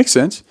 and it makes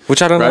sense.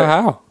 Which I don't know right?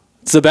 how.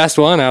 It's the best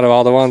one out of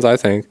all the ones, I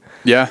think.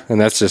 Yeah, And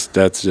that's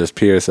just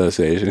pure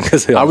association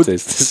because they I all would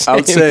taste the same. I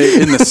would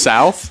say in the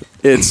South,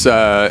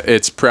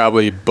 it's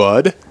probably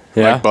Bud,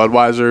 Yeah. like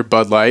Budweiser,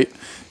 Bud Light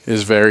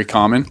is very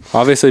common.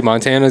 Obviously,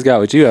 Montana's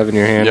got what you have in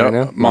your hand right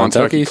now. Yep,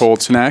 Montucky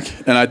cold snack,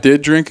 and I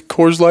did drink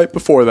Coors Light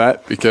before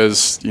that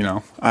because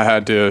I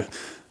had to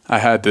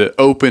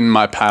open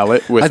my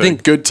palate with I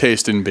think- good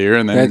tasting beer,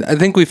 and then I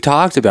think we've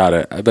talked about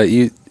it, but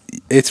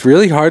it's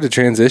really hard to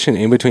transition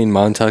in between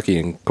Montucky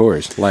and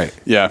Coors Light.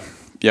 yeah,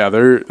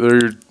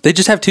 They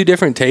just have two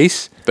different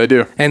tastes, they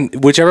do. and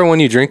whichever one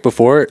you drink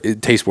before,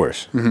 it tastes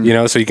worse.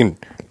 Mm-hmm. So you can,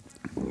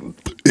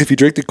 if you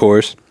drink the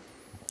Coors,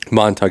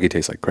 Montucky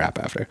tastes like crap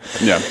after.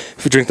 Yeah,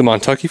 If you drink the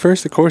Montucky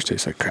first, the Coors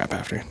tastes like crap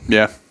after.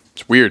 yeah,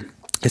 it's weird.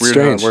 It's weird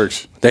strange. how it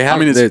works. They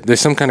have. I mean,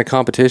 there's some kind of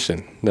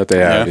competition that they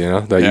have. Yeah.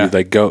 That Yeah. you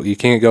like go. You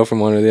can't go from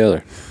one or the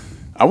other.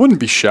 I wouldn't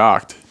be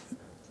shocked,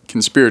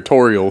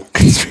 conspiratorial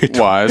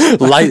wise.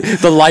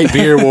 The light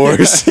beer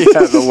wars.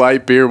 Yeah, the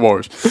light beer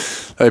wars.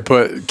 They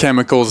put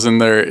chemicals in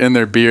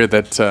their beer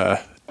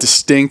that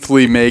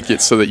distinctly make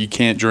it so that you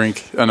can't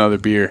drink another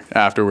beer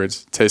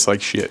afterwards. It tastes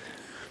like shit.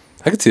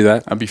 I could see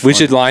that. That'd be We fun.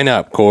 should line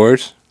up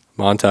Coors,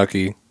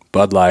 Montucky,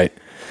 Bud Light.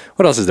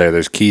 What else is there?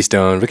 There's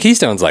Keystone. But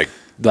Keystone's like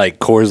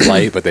Coors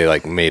Light, but they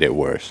like made it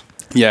worse.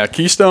 Yeah,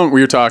 Keystone.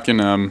 We were talking.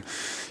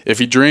 If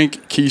you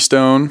drink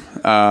Keystone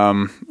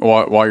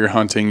while you're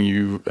hunting,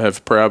 you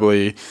have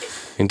probably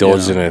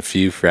Indulged in a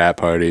few frat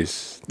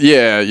parties.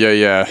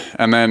 yeah.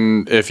 And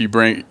then if you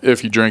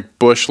drink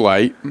Busch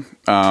Light,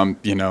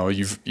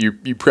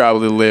 you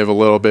probably live a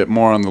little bit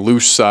more on the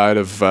loose side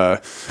of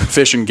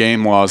fish and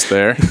game laws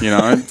there.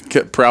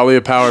 Probably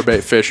a power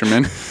bait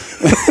fisherman.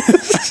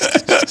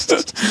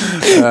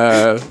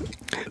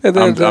 And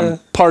then, I'm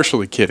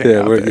partially kidding. yeah,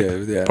 out we're, there.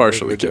 yeah,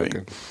 partially we're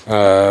kidding.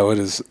 joking. What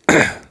is?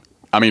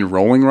 I mean,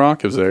 Rolling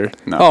Rock is there?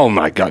 No. Oh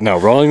my God! No,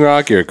 Rolling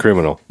Rock, you're a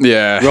criminal.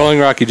 Yeah. Rolling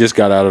Rock, you just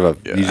got out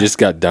of you just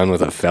got done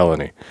with a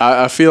felony.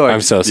 I feel like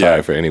I'm so sorry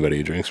yeah. for anybody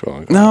who drinks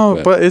Rolling Rock.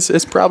 No, but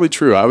it's probably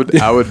true. I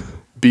would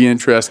be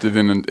interested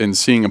in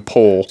seeing a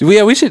poll.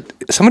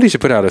 Somebody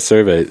should put out a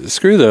survey.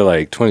 Screw the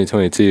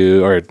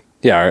 2022 or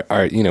our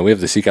we have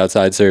the Seek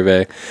Outside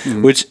survey,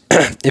 which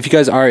if you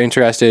guys are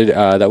interested,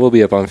 that will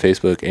be up on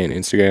Facebook and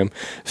Instagram.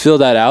 Fill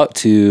that out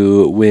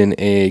to win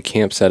a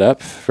camp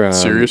setup from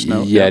Serious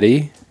note,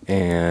 Yeti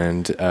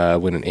and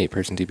win an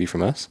 8-person TP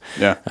from us.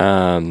 Yeah.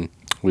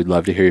 We'd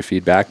love to hear your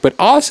feedback, but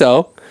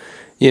also,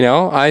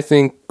 I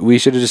think we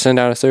should have just sent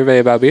out a survey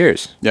about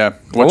beers. Yeah.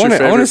 What's I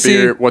your wanna favorite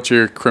beer? see- What's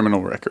your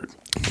criminal record?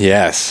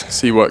 Yes.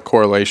 See what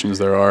correlations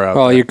there are out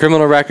Well, there. your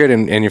criminal record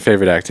and your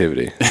favorite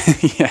activity.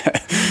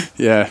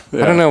 Yeah. I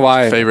don't know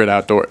why. Favorite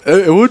outdoor.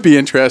 It would be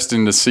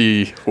interesting to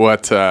see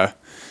what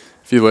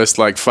if you list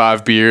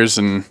 5 beers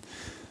and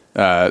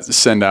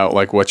send out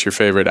what's your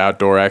favorite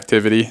outdoor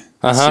activity.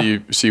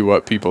 See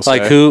what people say.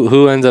 Like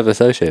who ends up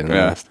associating with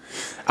Yeah. us?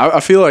 I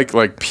feel like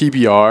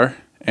PBR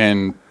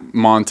and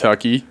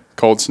Montucky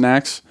cold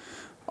snacks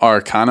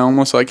are kind of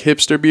almost like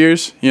hipster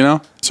beers,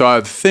 So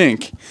I'd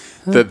think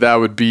that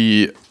would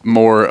be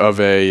more of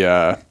a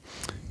a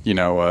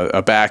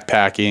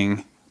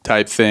backpacking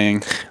type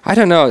thing. I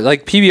don't know.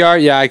 Like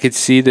PBR, yeah, I could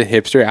see the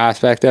hipster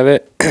aspect of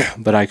it,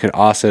 but I could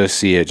also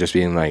see it just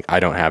being like, I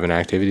don't have an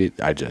activity.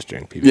 I just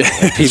drink PBR. Yeah,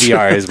 Like,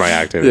 PBR is my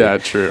activity. Yeah,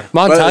 true.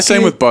 Montucky, But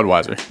same with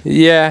Budweiser.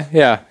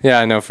 Yeah,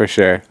 I know for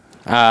sure.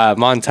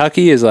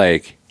 Montucky is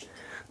like,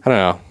 I don't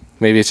know.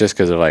 Maybe it's just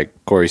because of like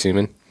Corey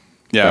Seaman.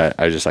 Yeah. But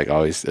I just like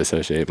always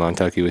associate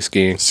Montucky with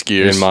skiing.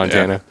 Skiers, in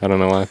Montana. yeah. I don't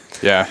know why.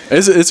 Yeah,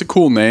 it's a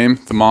cool name,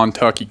 the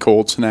Montucky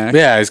Cold Snack.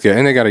 Yeah, it's good.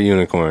 And they got a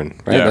unicorn,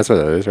 right? Yeah. That's what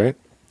that is, right?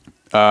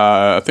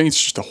 I think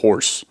it's just a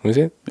horse. Was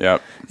it? Yeah.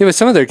 Yeah, but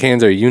some of their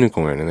cans are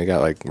unicorn and they got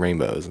like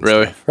rainbows. And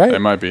Really? stuff, right? It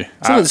might be.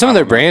 Some I of their don't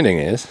know. branding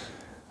is.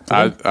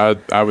 I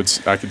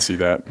could see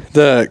that.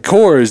 The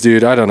Coors,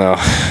 dude, I don't know.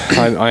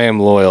 I am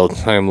loyal.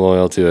 I am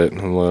loyal to it.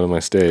 I'm loyal to my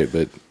state,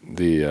 but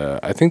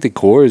I think the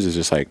Coors is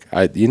just like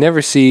you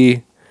never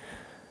see.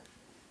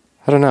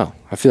 I don't know.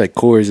 I feel like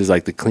Coors is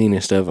like the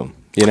cleanest of them.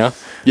 You know?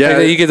 Yeah.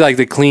 Like, you get like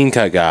the clean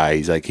cut guy.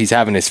 He's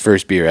having his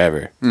first beer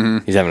ever.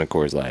 Mm-hmm. He's having a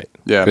Coors Light.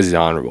 Yeah. Because he's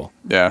honorable.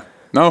 Yeah.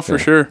 No, for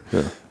sure.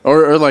 Yeah.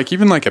 Or like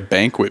even like a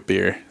banquet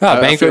beer.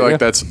 I feel like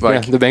that's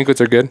like the banquets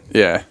are good.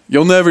 Yeah.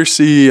 You'll never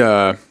see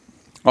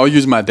I'll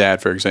use my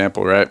dad for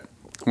example, right?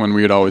 When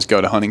we would always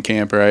go to hunting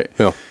camp, right?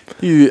 Yeah.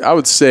 I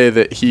would say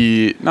that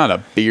he not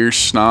a beer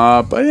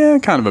snob, but yeah,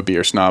 kind of a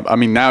beer snob. I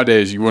mean,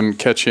 nowadays you wouldn't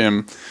catch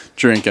him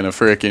drinking a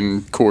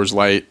frickin' Coors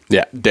Light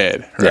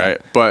dead, right?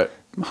 Yeah. But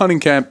hunting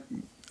camp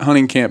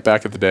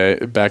back in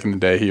the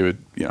day, he would,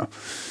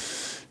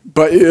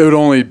 but it would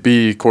only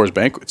be Coors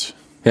Banquets.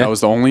 Yeah. That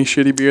was the only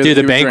shitty beer. Dude,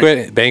 that he would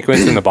drink.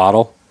 banquets in the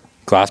bottle,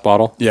 glass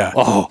bottle. Yeah.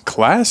 Oh,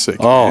 classic.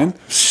 Oh, man.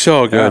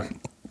 so good.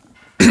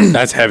 Yeah.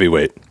 That's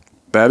heavyweight.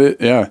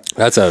 Yeah.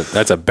 That's a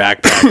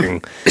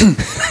backpacking.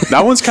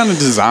 That one's kind of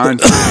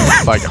designed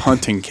for like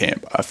hunting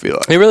camp, I feel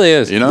like. It really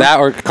is. You know? That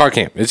or car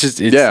camp.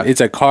 It's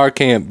a car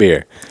camp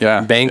beer.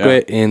 Yeah.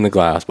 Banquet in the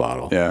glass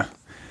bottle. Yeah.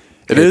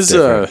 It's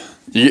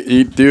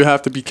you do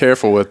have to be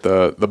careful with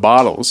the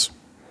bottles.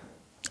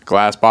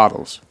 Glass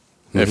bottles.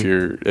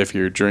 Mm-hmm. If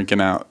you're drinking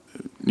out,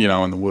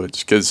 in the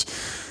woods, cuz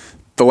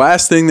the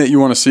last thing that you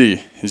want to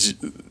see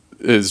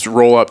is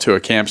roll up to a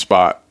camp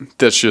spot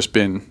that's just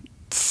been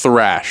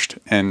thrashed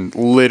and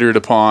littered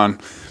upon.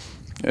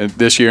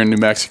 This year in New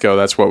Mexico,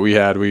 that's what we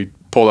had. We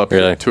pulled up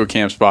to a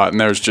camp spot, and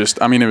there was just,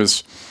 it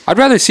was... I'd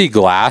rather see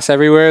glass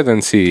everywhere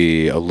than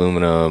see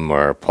aluminum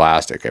or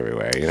plastic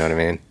everywhere. You know what I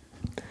mean?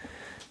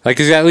 Like,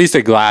 cause at least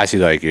a glass,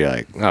 you're like,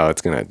 oh,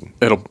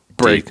 it'll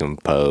break,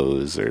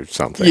 decompose or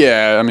something.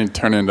 Yeah,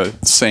 turn into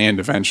sand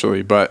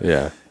eventually, but...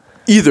 Yeah.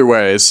 Either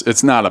way,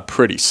 it's not a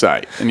pretty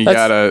sight, and you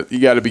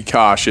gotta be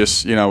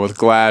cautious. With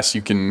glass,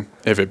 you can,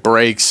 if it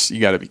breaks, you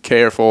gotta be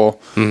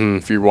careful. Mm-hmm.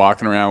 If you're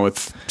walking around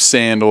with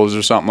sandals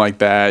or something like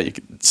that, you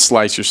could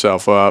slice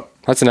yourself up.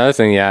 That's another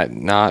thing. Yeah,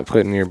 not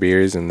putting your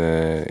beers in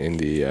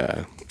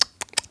the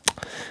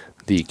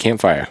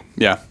campfire.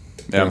 Yeah.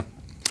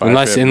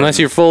 Unless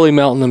you're fully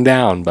melting them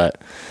down,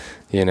 but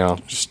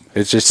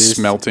it's just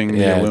smelting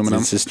the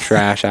aluminum. It's just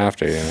trash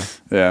after.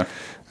 Yeah.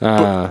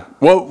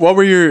 What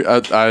were your?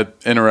 I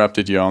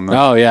interrupted you on the.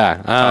 Oh yeah,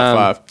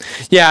 top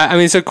 5.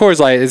 Yeah, so Coors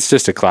Light, it's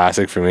just a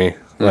classic for me.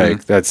 Mm-hmm.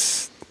 Like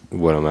that's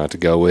what I'm about to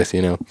go with,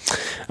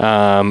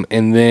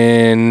 And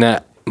then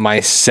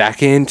my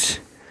second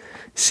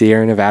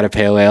Sierra Nevada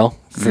Pale Ale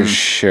for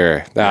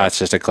sure. That's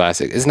just a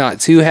classic. It's not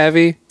too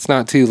heavy. It's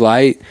not too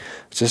light.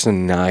 It's just a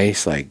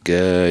nice, like,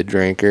 good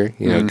drinker.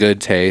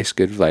 Good taste,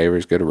 good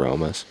flavors, good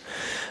aromas.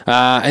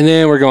 And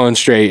then we're going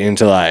straight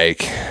into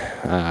like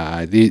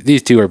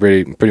these two are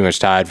pretty much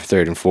tied for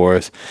third and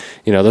fourth.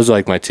 Those are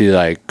like my two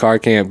like car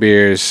camp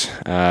beers.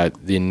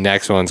 The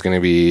next one's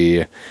gonna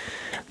be,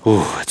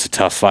 it's a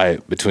tough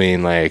fight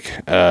between like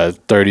a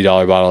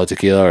 $30 bottle of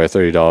tequila or a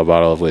 $30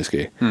 bottle of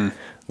whiskey.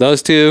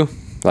 Those two,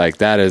 like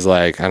that is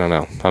like, I don't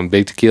know. I'm a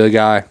big tequila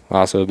guy,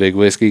 also a big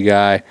whiskey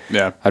guy.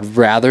 Yeah, I'd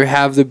rather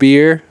have the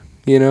beer,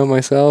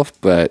 myself,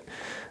 but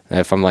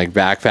if I'm like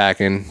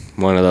backpacking,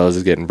 one of those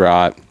is getting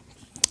brought.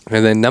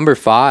 And then number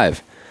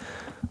 5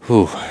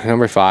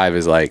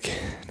 is like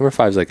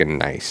a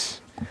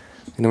nice.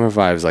 Number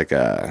 5 is like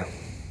a.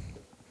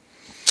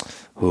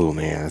 Oh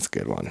man, that's a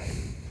good one.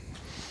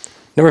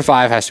 Number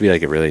 5 has to be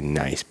like a really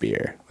nice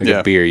beer, like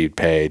a beer you'd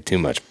pay too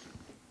much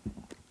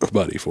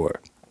money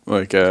for,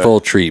 like a full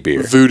tree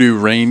beer, Voodoo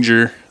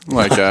Ranger,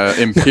 like a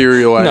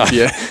Imperial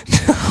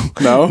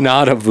IPA. No,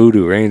 not a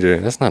Voodoo Ranger.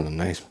 That's not a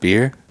nice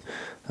beer.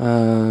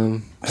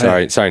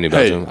 Sorry, New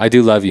Belgium. I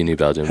do love you, New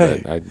Belgium,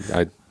 but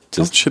I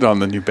don't shit on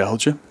the New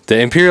Belgium. The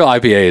Imperial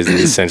IPA is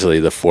essentially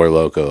the Four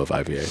Loko of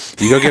IPAs.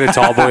 You go get a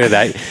tall boy of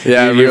that,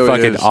 you're really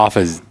fucking is. off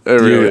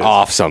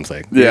off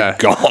something. Yeah,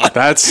 God,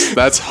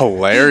 that's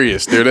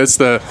hilarious, dude. It's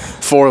the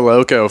Four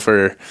Loko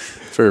for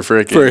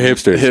freaking for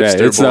hipsters.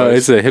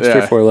 It's a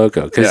hipster Four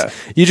Loko because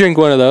you drink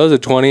one of those, a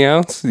 20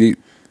 ounce.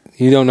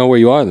 You don't know where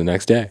you are the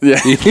next day.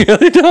 Yeah, you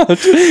really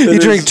don't. You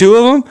drink 2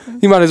 of them,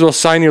 you might as well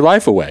sign your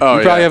life away. Oh,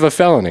 you probably have a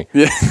felony.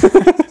 Yeah.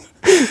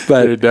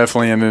 But you're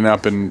definitely ending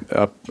up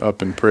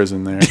in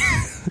prison there.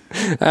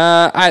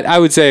 I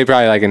would say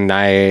probably like a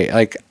nice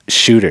like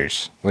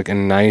shooters, like a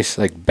nice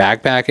like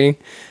backpacking.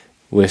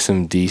 with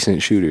some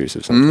decent shooters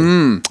or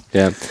something.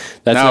 Yeah,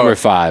 that's Now- number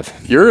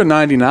 5. You're a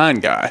 99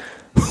 guy.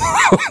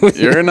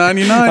 You're a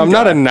 99 I'm guy.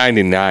 not a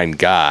 99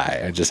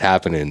 guy. I just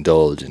happen to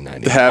indulge in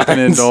 99.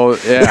 And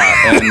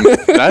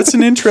that's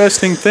an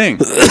interesting thing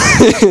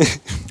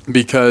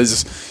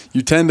because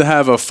you tend to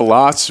have a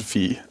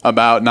philosophy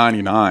about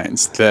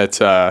 99s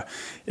that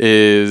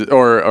is,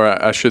 or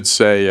I should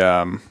say,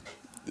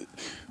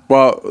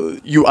 well,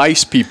 you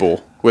ice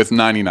people with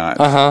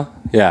 99s.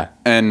 Yeah.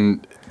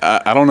 And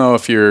I don't know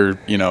if you're,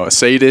 a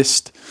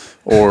sadist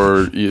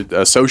or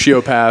a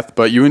sociopath,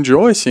 but you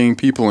enjoy seeing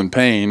people in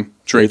pain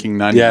drinking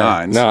 99s.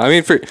 Yeah. No, I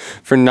mean, for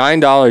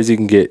 $9, you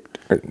can get,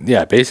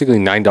 basically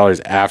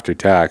 $9 after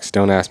tax.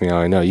 Don't ask me how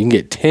I know. You can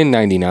get 10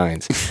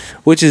 99s,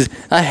 which is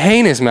a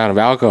heinous amount of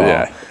alcohol.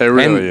 Yeah, it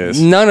really And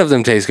is. None of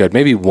them taste good.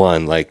 Maybe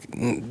one,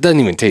 doesn't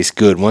even taste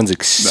good. One's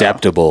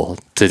acceptable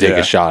to take Yeah.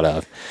 a shot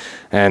of.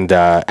 And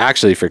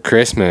actually, for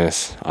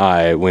Christmas,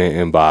 I went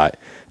and bought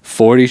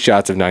 40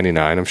 shots of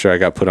 99. I'm sure I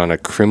got put on a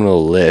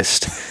criminal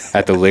list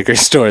at the liquor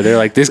store. They're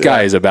like, this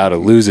guy is about to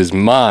lose his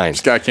mind.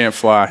 This guy can't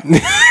fly.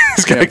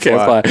 This guy can't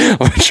fly. I'm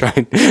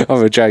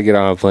gonna try to get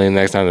on a plane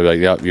next time. They're like,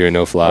 yep, you're a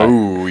no fly.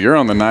 Ooh, you're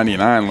on the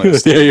 99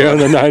 list. Yeah, you're on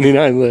the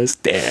 99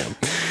 list. Damn.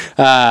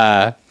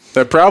 That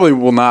probably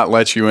will not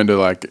let you into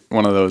like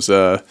one of those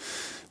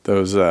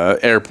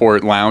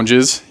airport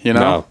lounges,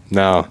 No.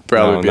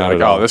 Probably no, be not like,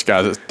 at all. oh, this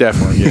guy's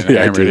definitely getting Yeah,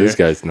 hammered dude, here. this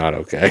guy's not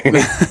okay.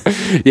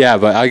 Yeah,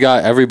 but I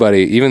got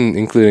everybody, even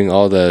including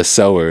all the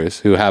sewers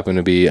who happen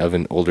to be of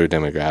an older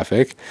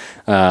demographic,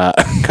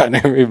 got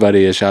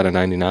everybody a shot of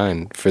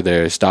 99 for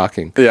their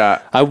stocking.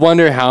 Yeah. I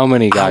wonder how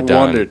many got I done.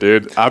 wonder,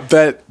 dude. I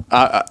bet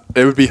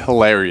it would be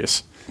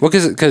hilarious Well,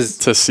 because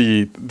to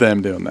see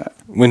them doing that.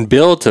 when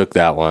Bill took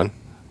that one,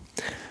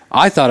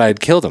 I thought I'd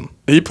killed him.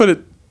 He put it,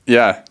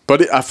 yeah,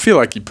 but I feel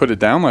like he put it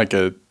down like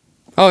a.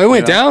 Oh, it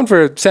went down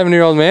for a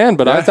 7-year-old man,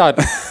 but I thought,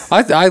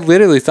 I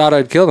literally thought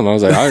I'd killed him. I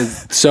was like,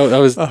 I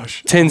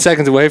was 10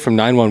 seconds away from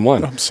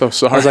 911. I'm so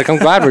sorry. I was like, I'm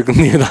glad we're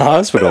near the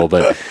hospital,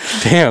 but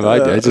damn,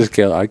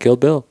 I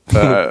killed Bill.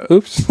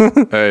 Oops.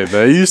 hey,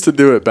 they used to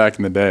do it back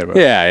in the day, but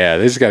Yeah,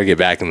 they just got to get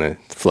back in the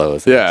flow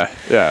of things.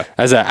 yeah.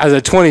 As a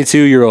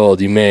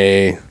 22-year-old, you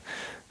may,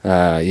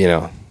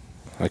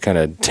 I kind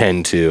of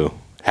tend to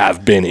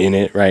have been in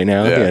it right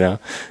now, Yeah.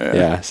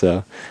 Yeah,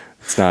 so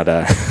it's not,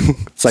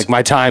 it's like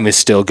my time is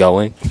still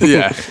going.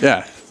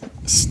 yeah.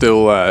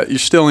 Still, you're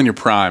still in your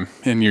prime,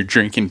 in your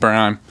drinking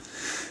prime.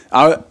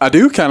 I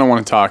do kind of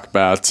want to talk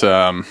about.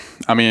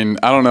 I mean,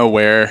 I don't know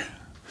where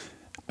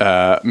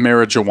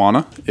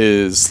marijuana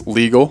is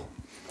legal.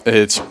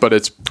 But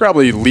it's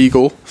probably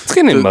legal. It's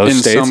getting in most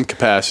states. Some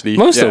capacity.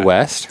 Most of the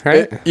West,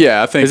 right?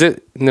 I think. Is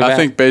it Nevada? I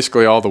think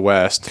basically all the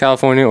West.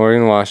 California,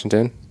 Oregon,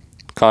 Washington,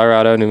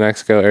 Colorado, New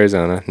Mexico,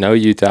 Arizona. No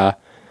Utah.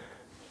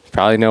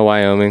 Probably no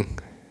Wyoming.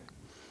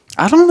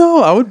 I don't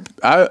know.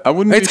 I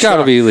wouldn't. It's got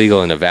to be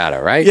legal in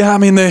Nevada, right? Yeah, I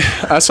mean,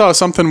 I saw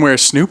something where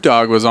Snoop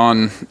Dogg was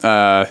on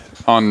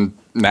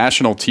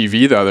national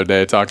TV the other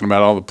day talking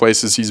about all the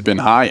places he's been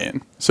high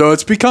in. So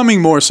it's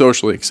becoming more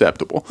socially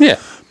acceptable. Yeah.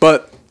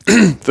 But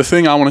the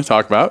thing I want to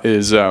talk about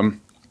is,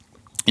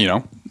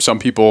 some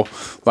people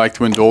like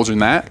to indulge in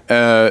that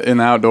in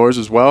the outdoors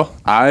as well.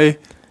 I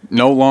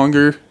no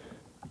longer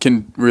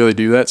can really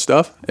do that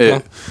stuff.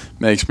 It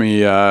makes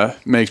me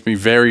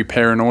very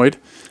paranoid.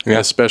 Yeah.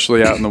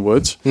 Especially out in the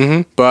woods.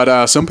 Mm-hmm.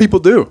 But some people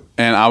do.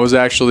 And I was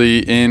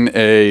actually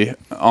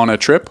on a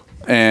trip,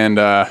 and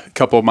a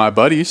couple of my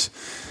buddies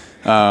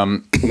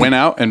went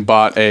out and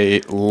bought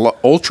a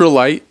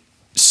ultralight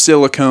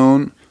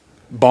silicone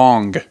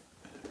bong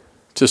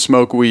to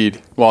smoke weed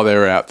while they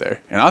were out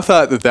there. And I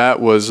thought that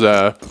was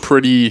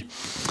pretty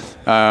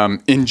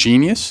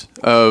ingenious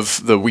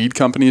of the weed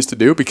companies to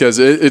do, because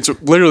it's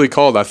literally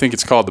called, I think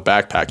it's called the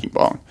backpacking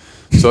bong.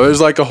 So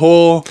there's like a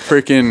whole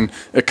freaking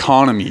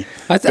economy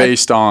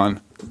based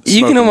on.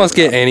 You can almost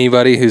weed. get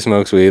anybody who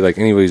smokes weed, like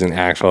anybody who's an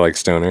actual like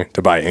stoner,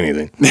 to buy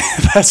anything.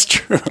 That's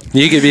true.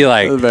 You could be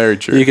like, That's very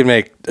true. You could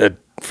make a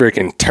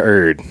freaking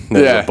turd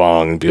that's a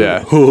bong and be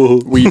like,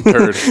 oh. Weed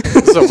turd.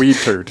 It's a weed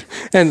turd.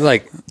 And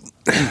like,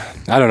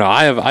 I don't know.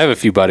 I have a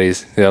few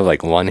buddies who have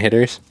like one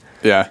hitters.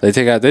 Yeah. They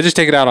just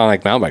take it out on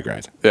like mountain bike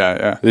rides.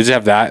 Yeah. They just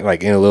have that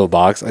like in a little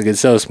box. Like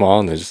it's so small,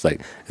 and they're just like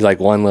it's like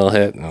one little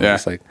hit. And I'm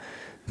just like,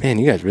 man,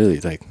 you guys really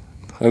like.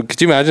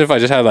 Could you imagine if I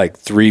just had like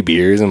 3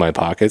 beers in my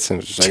pockets and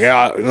was just like,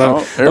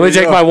 let me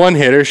take my one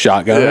hitter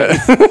shotgun.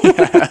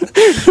 Yeah.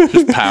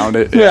 Just pound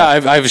it. Yeah,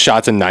 I have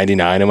shots of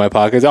 99 in my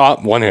pockets. Oh,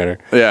 one hitter.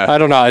 Yeah. I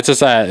don't know. It's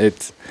just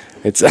it's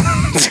it's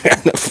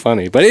kind of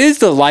funny, but it is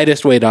the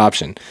lightest weight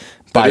option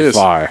by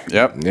far.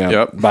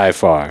 Yep. By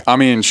far. I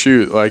mean,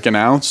 shoot, like an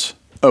ounce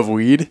of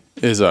weed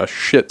is a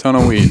shit ton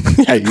of weed.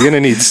 Yeah, you're gonna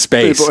need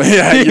space.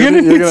 You're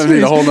gonna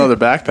need a whole nother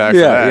backpack. Yeah, for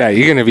that. yeah,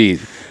 you're gonna be,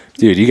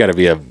 dude.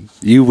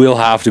 You will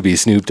have to be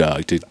Snoop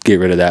Dogg to get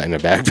rid of that in a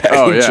backpack.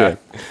 Oh yeah.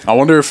 trip. I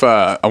wonder if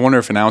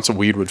an ounce of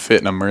weed would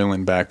fit in a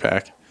Merlin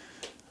backpack.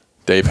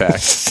 Day pack.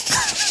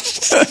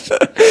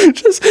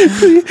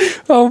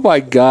 Oh my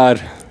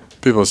god.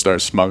 People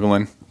start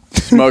smuggling.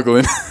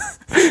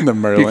 The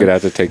Merlin. You could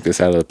have to take this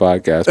out of the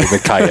podcast with the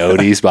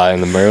coyotes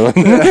buying the Merlin.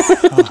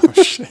 Oh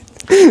shit.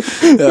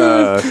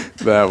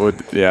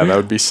 That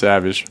would be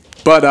savage.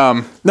 But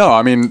no,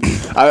 I mean,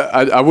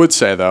 I would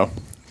say though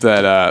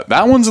that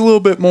that one's a little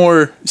bit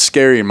more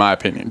scary in my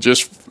opinion,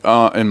 just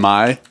in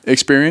my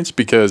experience,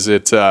 because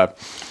I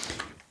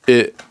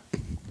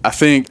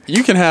think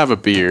you can have a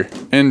beer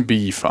and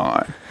be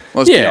fine.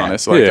 Let's be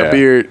honest. Like a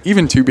beer,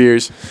 even 2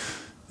 beers,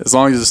 as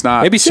long as it's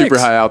not Maybe super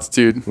 6. high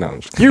altitude, No,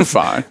 I'm just you're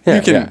fine. Yeah,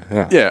 you can,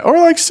 yeah. or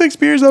like 6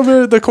 beers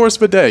over the course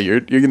of a day,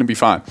 you're gonna be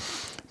fine.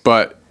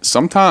 But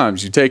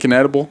sometimes you take an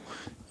edible,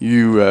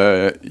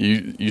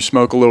 you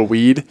smoke a little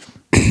weed,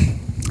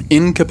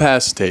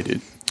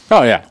 incapacitated,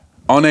 Oh yeah,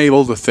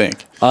 unable to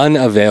think,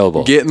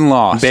 unavailable. getting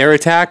lost. Bear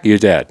attack, you're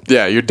dead.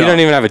 Yeah, you're done. You don't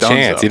even have a Donezo.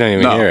 chance. You don't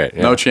even hear it.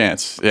 No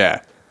chance.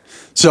 Yeah.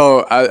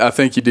 So I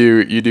think you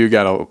do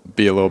gotta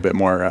be a little bit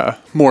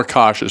more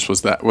cautious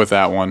with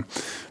that one.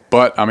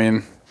 But I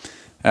mean,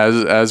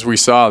 as we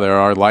saw, there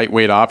are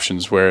lightweight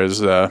options,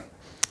 whereas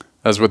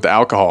as with the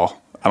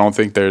alcohol, I don't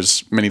think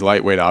there's many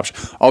lightweight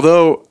options.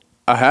 Although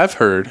I have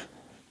heard,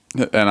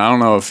 and I don't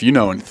know if you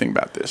know anything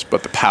about this,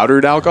 but the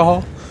powdered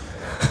alcohol.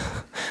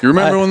 You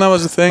remember when that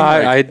was a thing?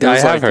 I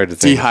have heard of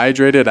things.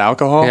 Dehydrated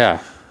alcohol.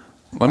 Yeah.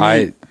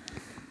 Let's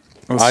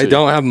I see.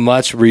 don't have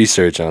much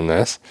research on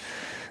this.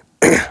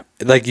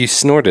 Like you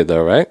snorted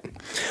though, right?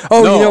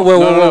 Oh, No, you know,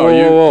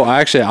 no, whoa.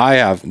 Actually, I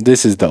have.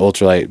 This is the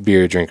ultralight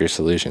beer drinker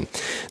solution.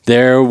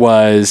 There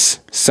was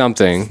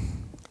something,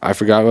 I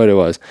forgot what it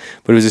was,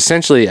 but it was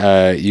essentially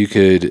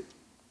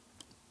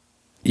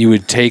you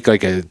would take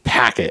like a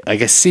packet,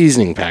 like a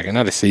seasoning packet,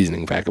 not a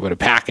seasoning packet, but a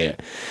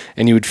packet,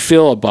 and you would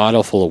fill a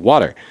bottle full of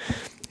water.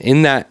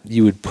 In that,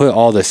 you would put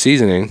all the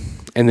seasoning,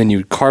 and then you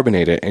would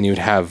carbonate it, and you'd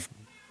have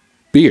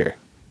beer.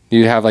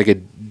 You'd have like a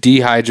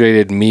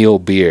dehydrated meal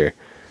beer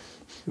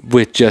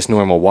with just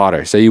normal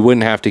water. So you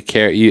wouldn't have to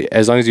carry,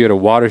 as long as you had a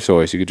water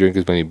source, you could drink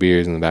as many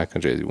beers in the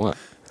backcountry as you want.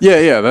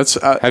 Yeah. That's.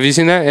 Have you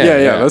seen that?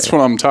 Yeah. That's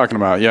what I'm talking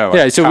about. Yeah. Like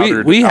Yeah, so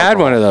powdered we had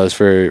alcohol. one of those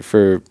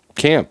for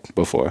camp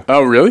before.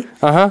 Oh, really?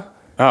 Uh-huh.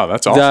 Oh,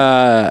 that's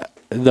awesome.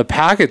 The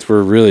packets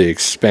were really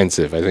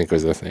expensive, I think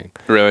was the thing.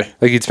 Really?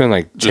 Like you'd spend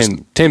like Just-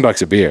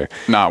 $10 a beer.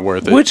 Not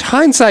worth it. Which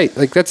hindsight,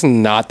 like that's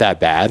not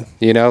that bad,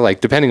 you know, like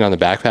depending on the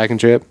backpacking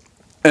trip.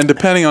 And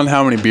depending on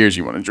how many beers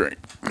you want to drink.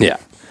 Yeah.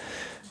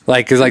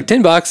 Like, cause like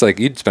 $10, like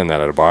you'd spend that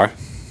at a bar.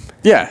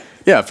 Yeah.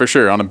 Yeah, for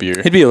sure. On a beer.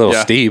 It'd be a little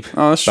Yeah. steep.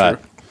 Oh, that's but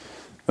true.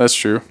 That's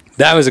true.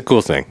 That was a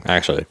cool thing,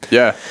 actually.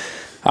 Yeah.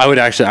 I would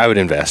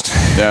invest.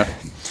 Yeah.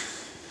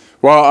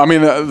 Well, I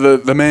mean,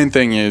 the main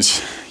thing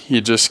is you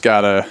just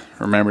gotta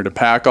remember to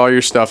pack all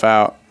your stuff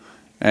out,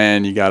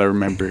 and you gotta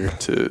remember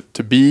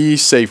to be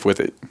safe with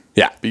it.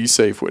 Yeah. Be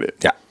safe with it.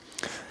 Yeah.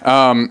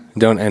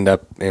 Don't end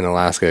up in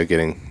Alaska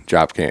getting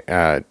dropped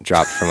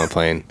from a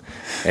plane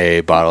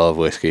a bottle of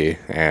whiskey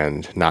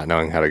and not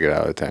knowing how to get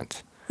out of the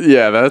tent.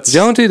 Yeah, that's.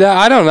 Don't do that.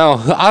 I don't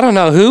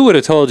know who would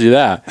have told you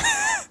that.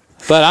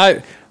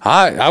 But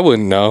I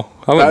wouldn't know.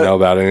 I wouldn't know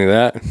about any of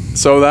that.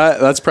 So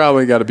that's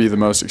probably got to be the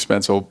most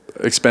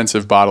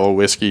expensive bottle of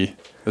whiskey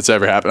that's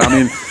ever happened.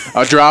 I mean,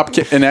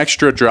 an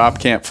extra drop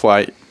camp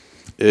flight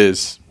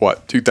is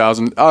what,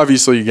 2,000?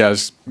 Obviously, you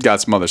guys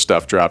got some other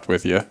stuff dropped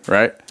with you,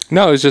 right?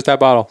 No, it was just that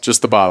bottle.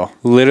 Just the bottle.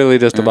 Literally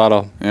just a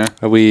bottle. Yeah.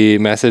 We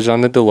messaged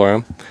on the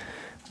DeLorean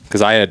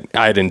because I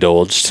had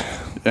indulged.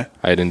 Yeah.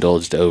 I had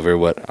indulged over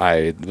what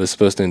I was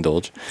supposed to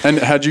indulge. And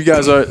had you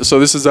guys? So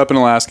this is up in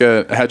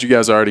Alaska. Had you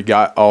guys already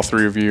got all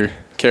 3 of your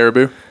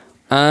caribou?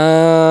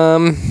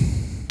 I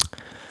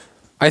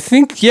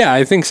think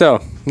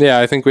so. Yeah,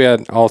 I think we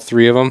had all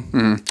 3 of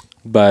them,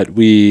 but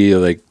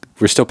we're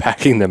still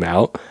packing them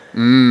out,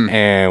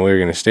 and we were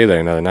gonna stay there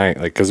another night,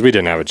 like because we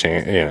didn't have a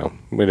chance. You know,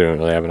 we didn't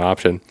really have an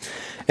option.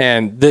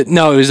 And it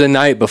was the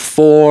night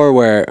before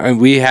where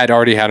we had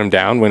already had them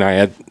down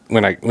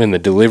when the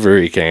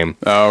delivery came.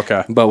 Oh,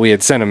 okay. But we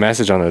had sent a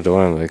message on the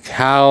door, like,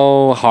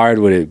 how hard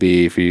would it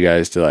be for you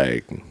guys to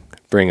like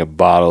bring a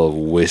bottle of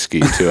whiskey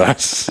to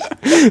us?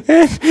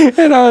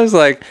 and I was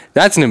like,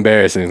 that's an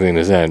embarrassing thing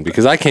to send,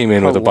 because I came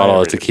in with a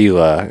bottle of Hilarious.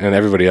 tequila and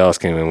everybody else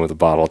came in with a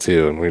bottle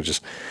too, and we're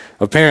just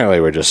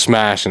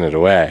smashing it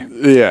away.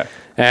 Yeah.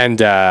 And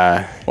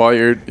While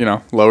you're,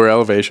 lower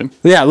elevation.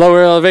 yeah,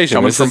 lower elevation.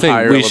 Coming That's the from thing.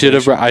 higher I should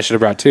have elevation.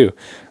 brought 2.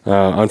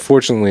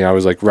 Unfortunately, I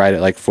was like right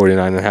at like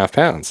 49.5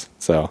 pounds.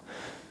 So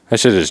I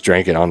should have just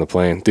drank it on the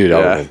plane. Dude,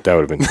 that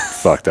would have been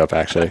fucked up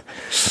actually.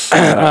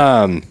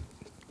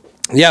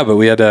 Yeah, but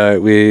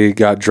we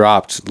got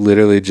dropped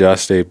literally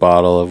just a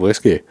bottle of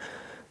whiskey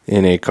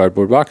in a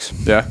cardboard box.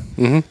 Yeah.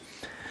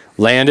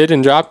 Landed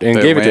and dropped and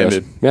They gave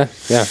landed. it to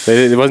us. Yeah.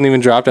 It wasn't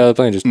even dropped out of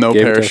the plane. Just No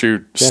gave it to us.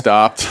 parachute Yeah.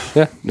 stopped.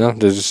 Yeah, no,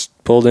 they just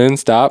pulled in,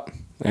 stopped,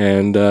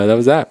 and that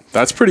was that.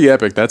 That's pretty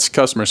epic. That's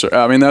customer service.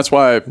 I mean, that's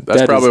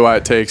probably why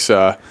it takes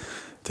a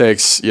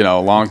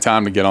long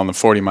time to get on the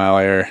 40-mile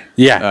air.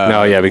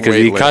 Yeah, because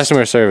the wait list.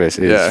 customer service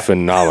is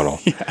phenomenal.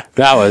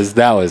 That was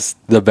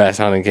the best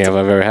hunting camp I've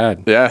ever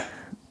had. Yeah.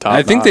 Top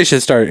I think notch. they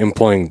should start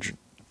employing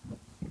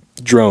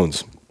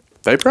drones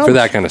They probably for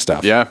that kind of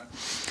stuff. Yeah.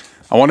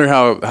 I wonder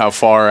how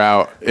far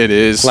out it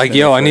is. Like,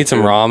 yo, I need some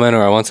ramen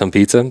or I want some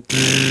pizza.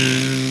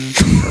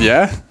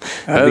 Yeah,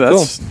 That'd be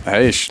cool.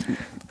 Hey,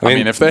 I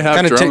mean, if they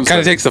have drones, kind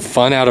of takes the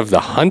fun out of the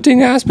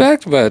hunting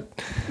aspect, but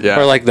Yeah.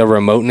 or like the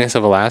remoteness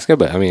of Alaska.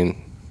 But I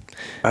mean,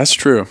 that's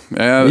true.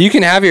 Yeah, you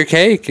can have your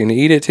cake and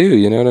eat it too.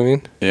 You know what I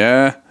mean?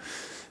 yeah.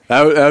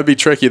 That would be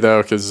tricky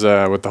though, because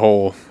with the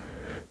whole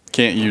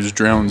can't use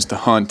drones to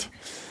hunt.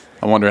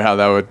 I wonder how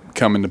that would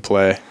come into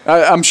play.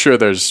 I'm sure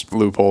there's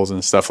loopholes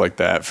and stuff like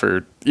that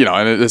for,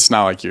 and it's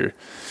not like you're.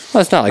 Well,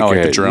 it's not like Not like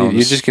you're, the drones.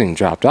 you're just getting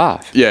dropped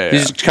off. Yeah, You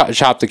yeah. just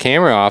chop the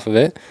camera off of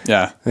it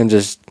Yeah, and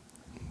just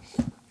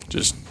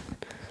just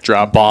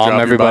drop bomb your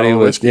everybody bottle of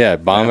with whiskey.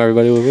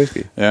 everybody with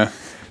whiskey. Yeah,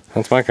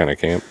 That's my kind of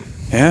camp.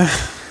 yeah.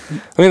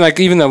 I mean, like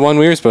even the one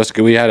we were supposed to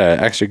go, we had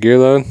an extra gear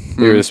load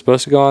we were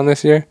supposed to go on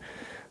this year.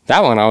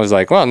 That one, I was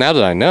like, well, now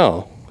that I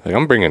know, like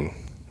I'm bringing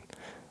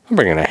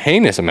a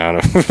heinous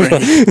amount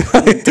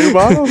of 2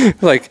 bottles,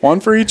 like. one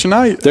for each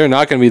night. There are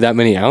not going to be that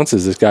many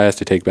ounces this guy has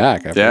to take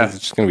back. After Yeah. this.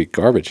 It's just going to be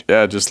garbage.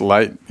 Yeah, just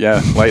light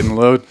and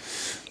load.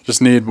 Just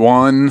need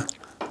one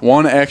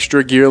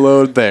extra gear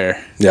load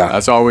there. Yeah.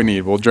 That's all we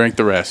need. We'll drink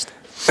the rest.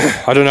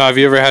 I don't know. Have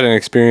you ever had an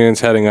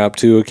experience heading up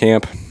to a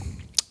camp,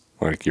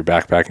 like you're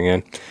backpacking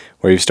in,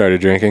 where you've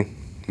started drinking?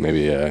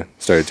 Maybe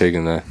started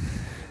taking the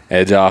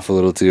edge off a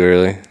little too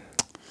early.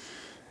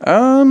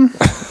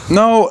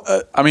 No,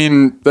 I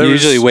mean, You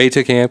usually wait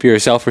to camp. You're a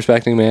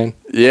self-respecting man.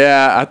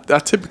 Yeah, I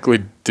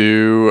typically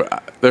do.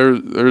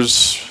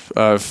 There's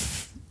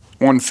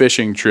one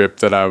fishing trip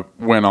that I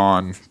went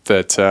on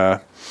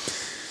that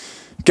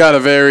got a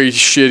very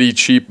shitty,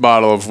 cheap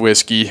bottle of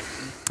whiskey,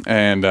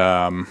 and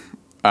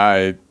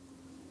I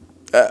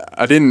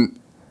didn't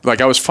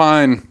I was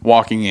fine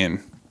walking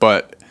in,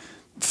 but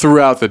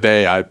throughout the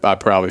day, I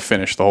probably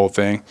finished the whole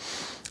thing.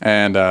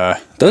 And Those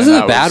and are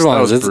that the bad was- that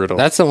ones. was brutal.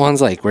 That's the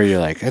ones like where you're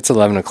like, it's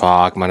 11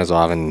 o'clock. Might as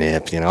well have a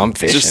nip. I'm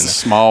fishing. Just a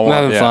small I'm one,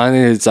 having yeah. fun.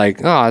 And it's like,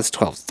 oh, it's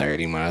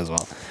 12:30. Might as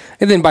well.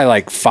 And then by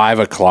like 5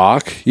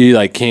 o'clock, you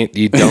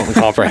don't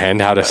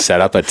comprehend how to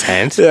set up a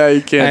tent. Yeah, you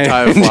can't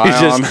tie a And fly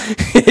on.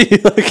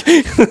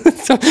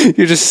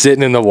 you're just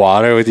sitting in the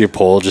water with your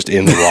pole just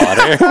in the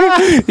water.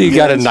 You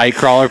got a night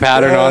crawler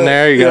pattern on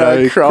there. You got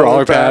a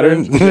crawler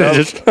pattern. Yep.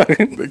 Just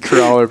The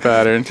crawler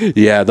pattern.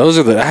 yeah,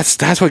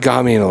 that's what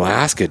got me in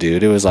Alaska,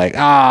 dude. It was like,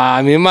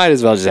 might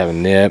as well just have a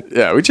nip.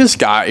 Yeah, we just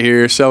got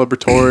here,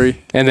 celebratory.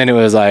 And then it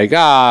was like,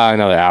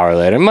 another hour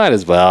later, might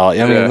as well. I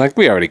mean, Yeah. like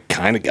we already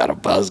kind of got a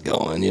buzz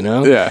going,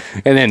 Yeah.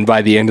 And then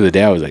by the end of the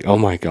day, I was like, oh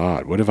my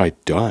God, what have I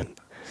done?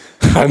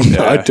 I've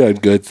not done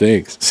good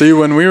things. See,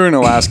 when we were in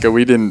Alaska,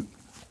 we didn't,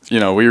 we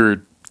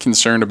were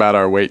concerned about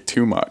our weight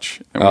too much.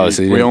 And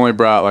we only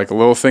brought like a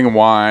little thing of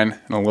wine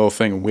and a little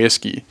thing of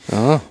whiskey.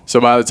 Oh.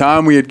 So by the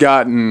time we had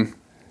gotten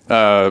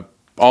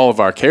all of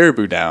our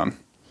caribou down,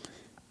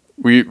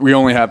 we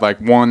only had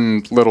like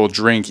one little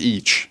drink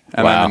each.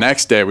 And Wow. then the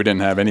next day we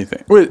didn't have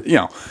anything.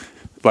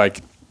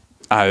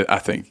 I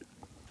think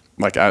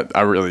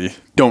I really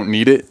don't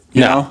need it.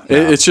 You know,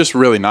 it's just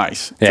really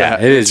nice. Yeah,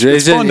 it is.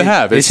 It's fun to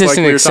have. It's just like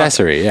an we were talking-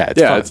 accessory. Yeah,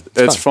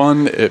 it's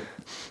fun.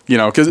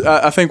 Because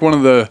I think one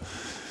of the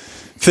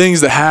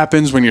things that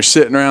happens when you're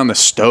sitting around the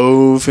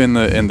stove in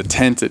the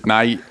tent at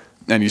night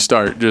and you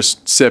start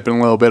just sipping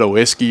a little bit of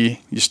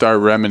whiskey, you start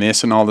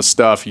reminiscing all the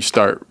stuff, you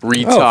start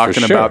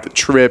re-talking sure. about the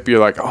trip. You're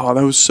like, oh,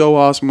 that was so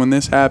awesome when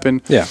this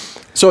happened. Yeah.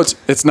 So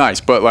it's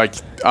nice, but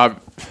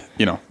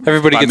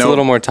Everybody I gets a know-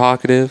 little more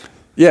talkative.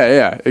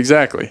 Yeah,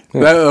 exactly.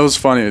 That was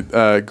funny.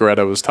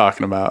 Greta was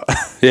talking about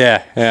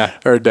Yeah.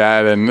 her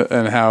dad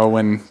and how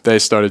when they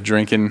started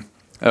drinking,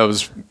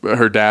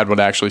 her dad would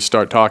actually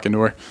start talking to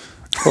her.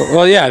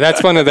 Well, yeah,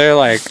 that's one of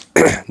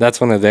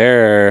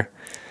their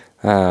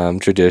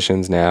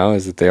traditions now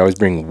is that they always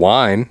bring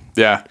wine.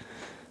 Yeah,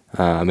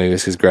 Maybe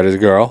it's because Greta's a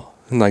girl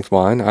and likes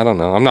wine. I don't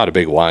know. I'm not a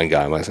big wine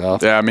guy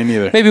myself. yeah, me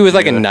neither. Maybe with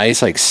like a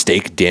nice like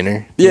steak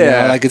dinner.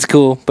 Yeah. like it's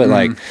cool, but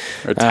like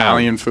Or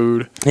Italian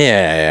food.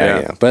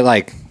 yeah. But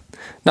like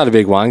not a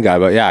big wine guy.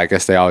 But yeah, I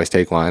guess they always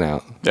take wine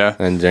out. Yeah.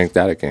 and drink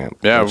that at camp.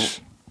 Yeah,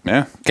 which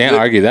yeah. can't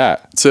argue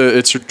that. It's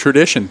a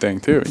tradition thing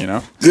too.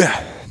 Yeah.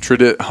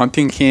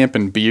 Hunting camp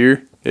and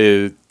beer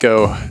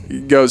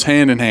goes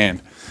hand in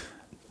hand.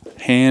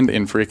 Hand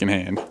in freaking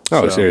hand.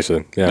 Oh, So,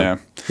 seriously. Yeah.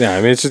 Yeah.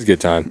 I mean, it's just a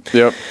good time.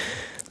 Yep.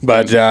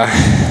 But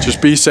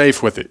Just be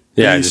safe with it.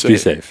 yeah, just be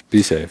safe.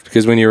 Be safe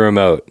because when you're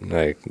remote,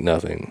 like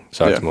nothing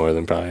sucks Yeah. more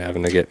than probably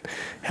having to get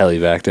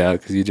heli-backed out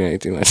because you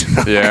drank too much.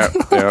 Yeah.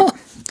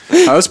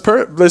 This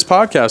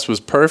podcast was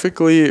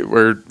perfectly.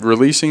 We're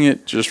releasing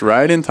it just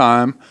right in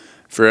time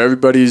for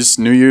everybody's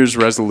New Year's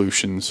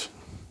resolutions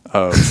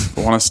of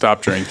want to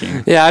stop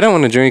drinking. Yeah, I don't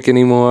want to drink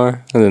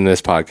anymore. And then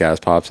this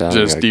podcast pops out.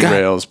 Just and you're like,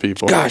 derails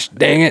people. Gosh,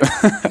 dang it.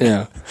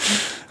 Yeah.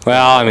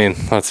 Well, I mean,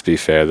 let's be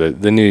fair.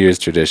 The New Year's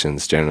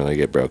traditions generally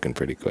get broken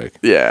pretty quick.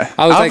 Yeah,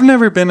 I was I've like-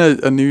 never been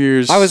a New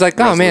Year's. I was like,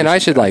 oh man, I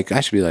should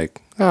resolution be like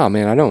oh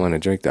man, I don't want to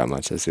drink that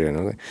much this year. And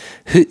I'm like,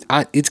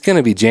 it's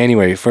gonna be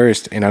January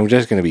 1st, and I'm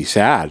just gonna be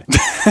sad.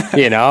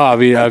 I'll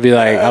be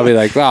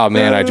like, oh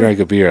man, I drank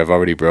a beer. I've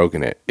already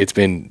broken it. It's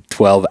been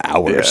 12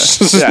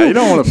 hours. Yeah, you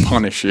don't want to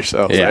punish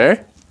yourself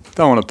there.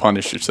 Don't want to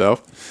punish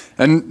yourself.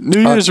 And New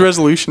Year's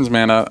resolutions,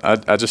 man,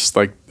 I just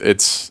like,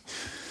 it's,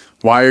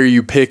 why are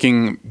you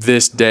picking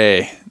this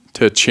day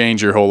to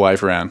change your whole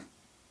life around?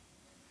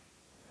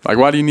 Like,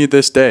 why do you need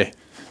this day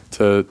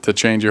to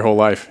change your whole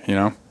life,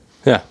 Yeah.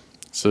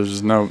 So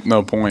there's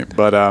no point.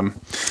 But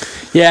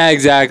yeah,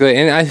 exactly.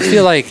 And I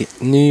feel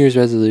like New Year's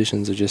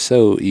resolutions are just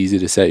so easy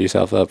to set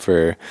yourself up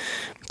to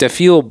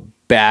feel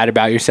bad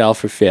about yourself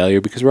for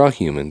failure, because we're all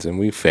humans and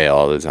we fail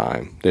all the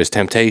time. There's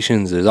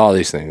temptations, there's all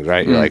these things,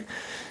 right? You're like,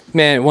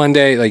 man, one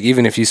day, like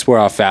even if you swear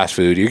off fast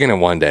food, you're gonna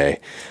one day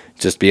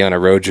just be on a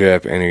road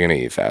trip and you're gonna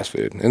eat fast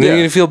food, and then you're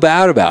gonna feel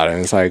bad about it.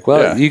 And it's like,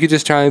 well, you could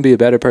just try and be a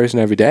better person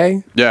every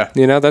day. Yeah,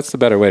 that's the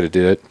better way to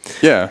do it.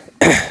 Yeah.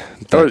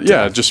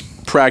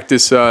 Just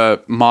practice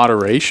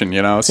moderation.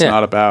 It's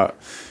not about.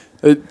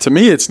 To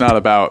me, it's not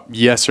about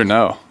yes or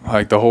no.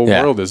 Like the whole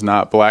world is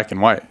not black and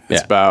white.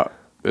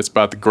 It's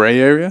about the gray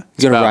area.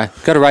 You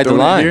gotta ride the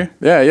line.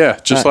 Yeah.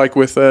 Just like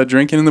with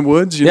drinking in the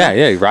woods.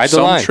 Ride the line.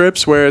 Some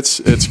trips where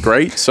it's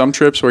great. Some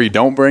trips where you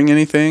don't bring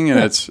anything,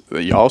 and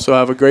you also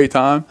have a great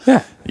time.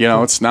 Yeah.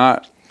 It's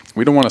not.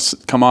 We don't want to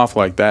come off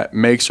like that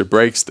makes or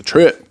breaks the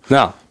trip.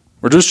 No.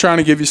 We're just trying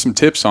to give you some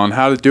tips on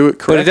how to do it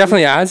correctly. But it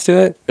definitely adds to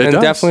it. It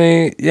does.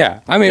 Definitely, yeah.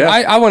 I mean,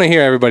 I want to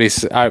hear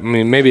everybody's. I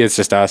mean, maybe it's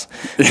just us.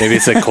 Maybe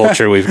it's a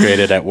culture we've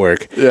created at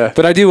work. Yeah.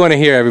 But I do want to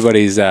hear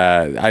everybody's.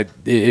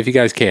 If you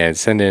guys can,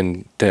 send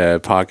in to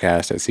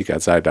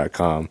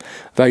podcast@seekoutside.com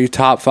about your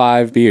top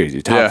 5 beers,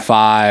 your top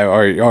 5,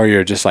 or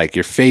your just like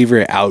your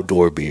favorite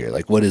outdoor beer.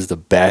 Like, what is the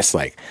best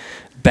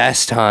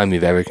time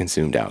you've ever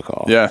consumed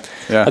alcohol? Yeah.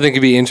 I think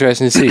it'd be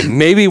interesting to see.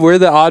 Maybe we're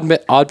the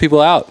odd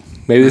people out.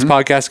 Maybe this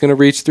podcast is going to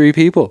reach 3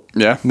 people.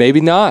 Yeah.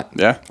 Maybe not.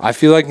 Yeah. I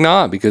feel like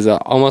not, because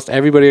almost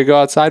everybody I go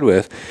outside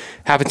with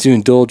happens to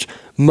indulge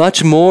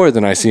much more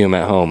than I see them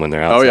at home when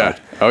they're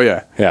outside. Oh,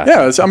 yeah. Yeah.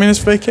 Yeah, it's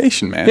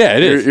vacation, man. Yeah,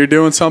 it is. You're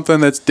doing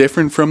something that's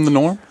different from the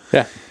norm.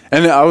 Yeah.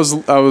 And I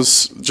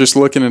was just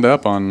looking it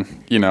up on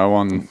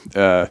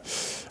the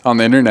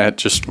internet,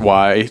 just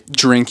why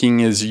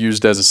drinking is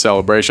used as a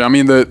celebration. I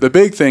mean, the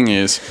big thing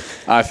is,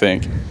 I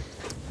think,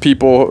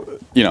 people,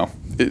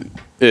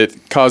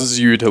 it causes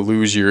you to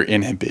lose your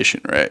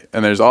inhibition, right?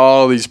 And there's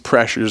all these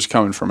pressures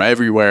coming from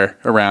everywhere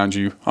around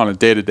you on a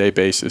day-to-day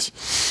basis.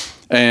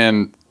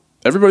 And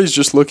everybody's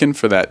just looking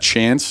for that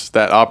chance,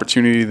 that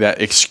opportunity, that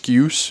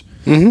excuse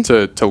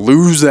to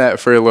lose that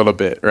for a little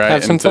bit, right?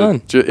 Have some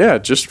fun.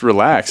 Just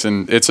relax.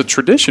 And it's a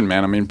tradition,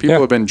 man. I mean, people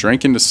have been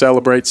drinking to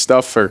celebrate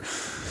stuff for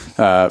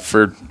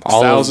thousands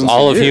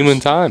all of of years. human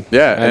time.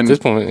 Yeah, at this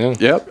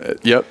point. Yeah.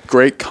 Yep.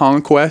 Great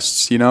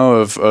conquests,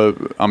 of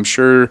I'm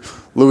sure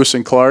Lewis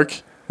and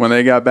Clark, when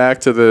they got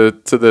back to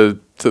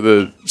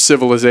the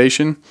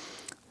civilization,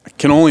 I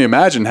can only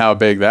imagine how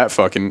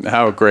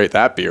great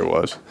that beer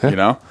was.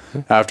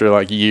 After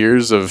like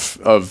years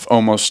of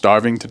almost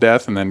starving to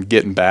death and then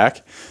getting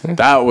back,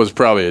 that was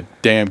probably a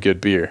damn good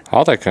beer.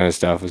 All that kind of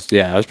stuff was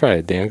probably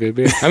a damn good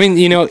beer. I mean,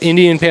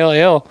 Indian Pale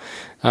Ale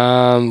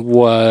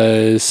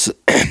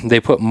they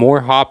put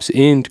more hops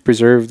in to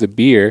preserve the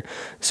beer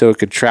so it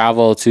could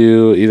travel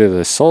to either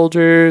the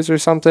soldiers or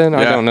something.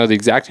 I don't know the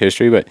exact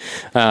history, but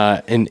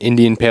an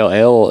Indian Pale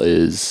Ale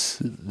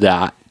is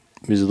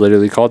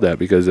literally called that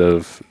because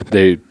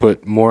they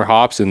put more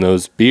hops in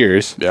those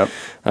beers. Yep.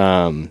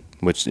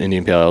 Which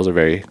Indian Pale Ales are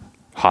very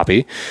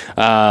hoppy,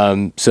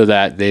 so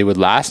that they would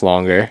last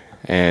longer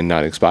and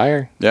not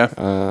expire. Yeah.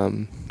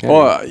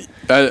 Well,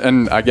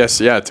 and I guess,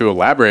 to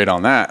elaborate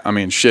on that, I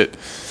mean,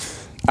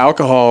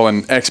 alcohol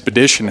and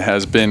expedition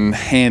has been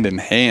hand in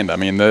hand. I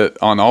mean,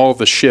 on all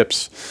the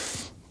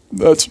ships,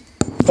 that's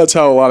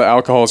how a lot of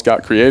alcohols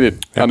got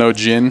created. Yeah. I know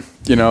gin,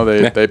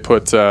 they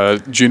put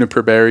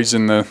juniper berries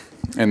in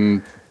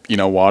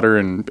water,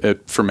 and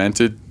it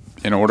fermented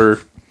in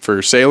order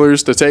for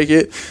sailors to take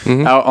it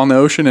out on the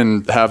ocean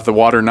and have the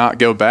water not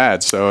go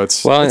bad. So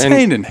it's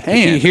hand in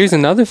hand. Here's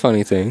another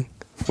funny thing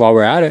while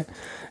we're at it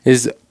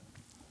is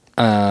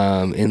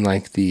in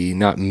like the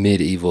not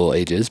medieval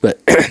ages,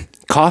 but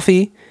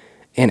coffee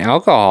and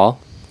alcohol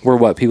were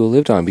what people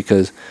lived on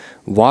because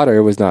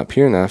water was not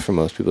pure enough for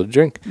most people to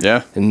drink.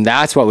 Yeah. And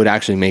that's what would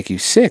actually make you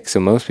sick. So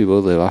most people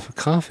would live off of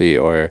coffee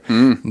or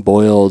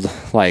boiled,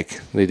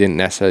 like they didn't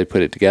necessarily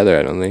put it together,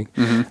 I don't think.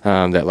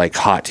 That like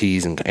hot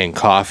teas and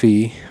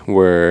coffee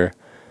were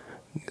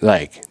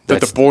like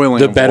the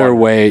boiling the better water.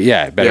 way.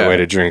 Yeah. Better way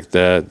to drink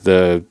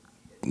the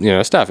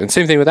stuff. And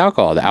same thing with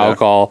alcohol. The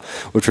alcohol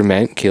would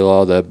ferment, kill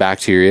all the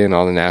bacteria and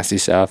all the nasty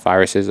stuff,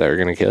 viruses that are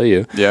going to kill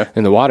you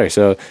in the water.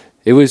 So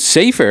it was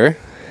safer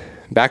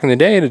back in the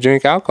day to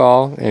drink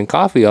alcohol and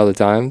coffee all the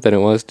time than it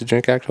was to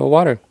drink actual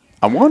water.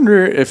 I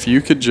wonder if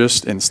you could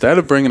just, instead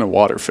of bringing a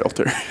water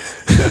filter,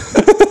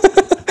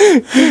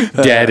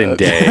 Dead in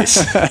days.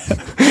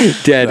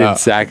 Dead in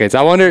seconds.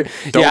 I wonder.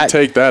 Don't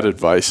take that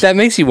advice. That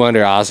makes you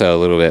wonder also a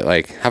little bit,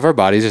 like, have our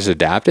bodies just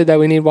adapted that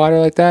we need water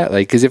like that?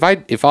 Like, because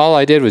if all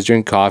I did was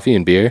drink coffee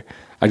and beer,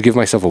 I'd give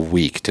myself a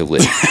week to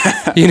live.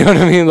 You know what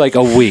I mean? Like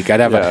a week. I'd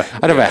have a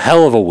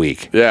hell of a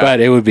week. Yeah. But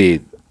it would be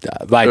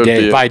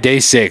by day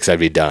 6, I'd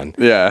be done.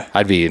 Yeah.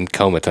 I'd be in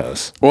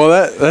comatose.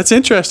 Well, that's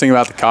interesting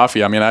about the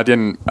coffee. I mean, I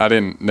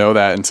didn't know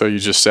that until you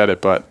just said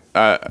it, but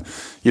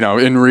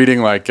in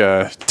reading like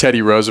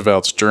Teddy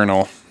Roosevelt's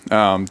journal,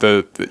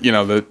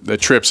 the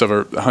trips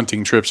of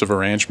hunting trips of a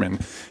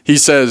ranchman, he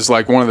says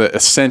like one of the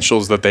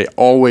essentials that they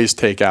always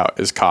take out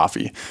is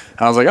coffee.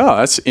 And I was like, oh,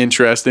 that's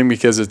interesting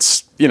because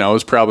it's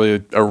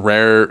probably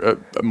a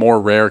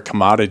more rare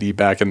commodity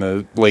back in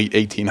the late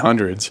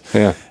 1800s.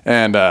 Yeah.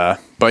 And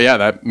but yeah,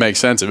 that makes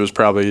sense. It was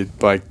probably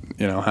like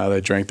how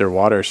they drank their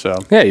water. So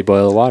yeah, you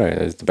boil the water,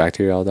 the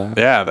bacteria all die.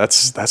 yeah,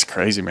 that's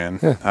crazy, man.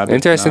 Yeah.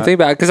 Interesting thing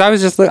about it, because I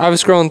was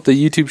scrolling the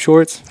YouTube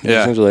Shorts,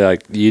 essentially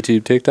like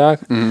YouTube,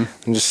 TikTok, and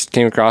just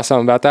came across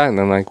something about that, and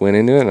then like went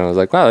into it, and I was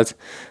like, wow, that's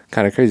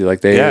kind of crazy.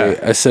 Like they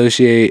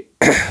associate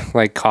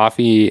like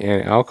coffee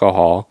and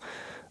alcohol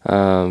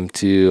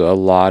to a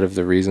lot of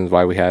the reasons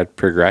why we had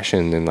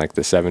progression in like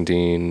the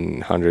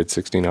 1700s,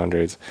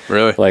 1600s.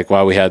 Really? Like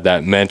why we had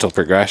that mental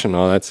progression,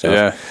 all that stuff.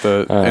 Yeah,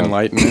 the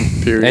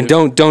Enlightenment period. And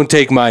don't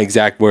take my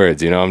exact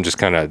words. I'm just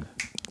kind of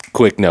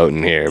quick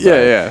noting here.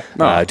 Yeah.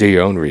 No. Do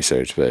your own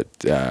research, but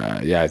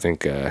I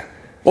think.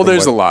 Well,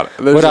 there's a lot.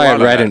 What I had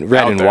read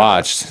and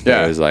watched,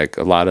 there was like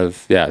a lot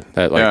of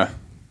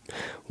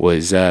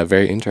was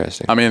very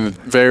interesting. I mean,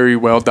 very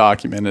well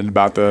documented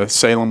about the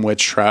Salem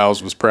witch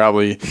trials was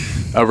probably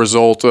a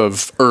result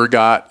of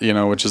ergot,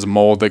 which is a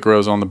mold that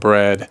grows on the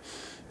bread,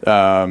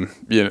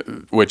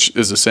 which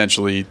is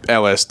essentially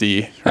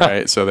LSD,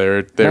 right? So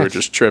they were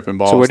just tripping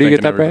balls. So where do you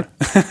get that bread?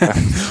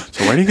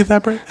 So where do you get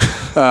that bread?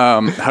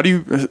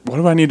 What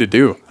do I need to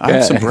do? I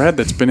have some bread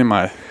that's been in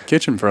my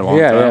kitchen for a long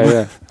time.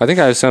 Yeah. I think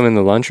I have some in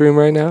the lunchroom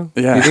right now.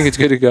 Yeah. You think it's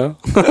good to go?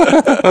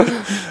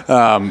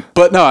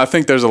 But no, I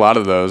think there's a lot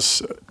of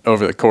those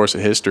over the course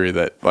of history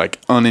that like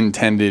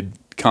unintended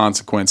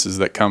consequences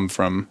that come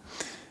from,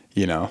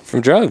 from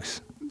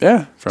drugs.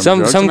 Yeah, from some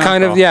drugs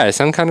kind alcohol.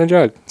 some kind of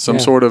drug. Some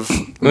sort of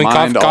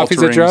mind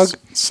coffee's a drug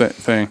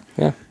thing.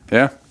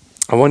 Yeah.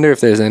 I wonder if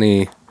there's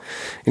anything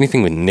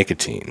with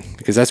nicotine,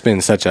 because that's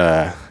been such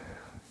a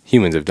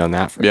humans have done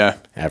that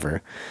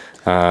forever.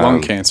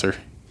 Lung cancer.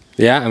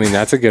 Yeah, I mean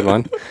that's a good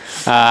one.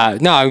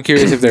 No, I'm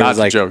curious if there was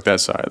like a joke.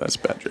 That's a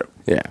bad joke.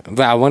 Yeah,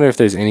 but I wonder if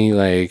there's any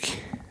like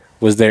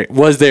was there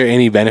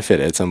any benefit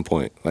at some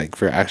point like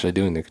for actually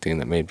doing nicotine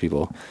that made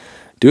people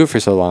do it for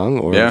so long,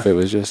 or if it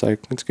was just like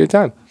it's a good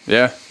time.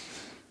 Yeah,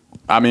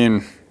 I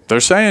mean they're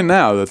saying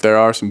now that there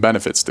are some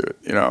benefits to it.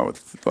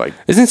 Like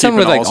isn't something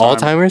with like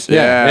Alzheimer's?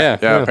 Yeah.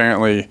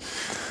 Apparently,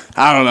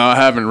 I don't know. I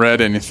haven't read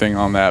anything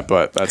on that,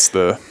 but that's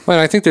the. Well,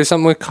 I think there's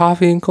something with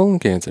coffee and colon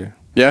cancer.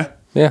 Yeah.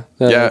 Yeah.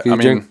 Like if you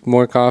drink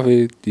more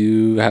coffee,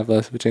 you have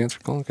less of a chance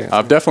for colon cancer.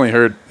 I've definitely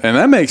heard, and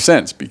that makes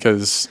sense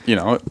because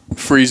it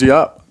frees you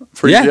up.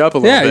 Frees you up a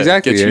little bit. Yeah,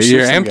 exactly.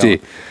 You're empty.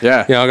 Going.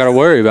 Yeah. You don't got to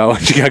worry about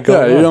what you got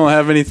going on. You don't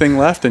have anything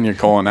left in your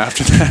colon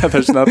after that.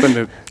 There's nothing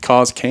to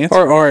cause cancer.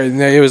 Or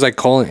it was like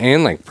colon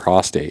and like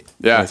prostate.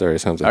 Yeah. Or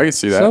something. I can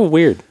see that. So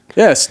weird.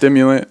 Yeah,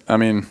 stimulant. I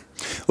mean,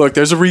 look,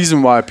 there's a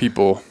reason why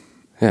people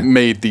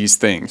made these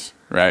things,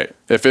 right?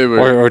 If it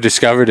were or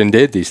discovered and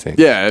did these things.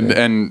 Yeah,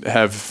 and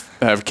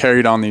have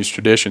carried on these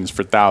traditions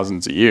for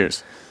thousands of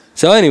years.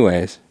 So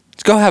anyways,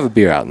 let's go have a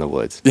beer out in the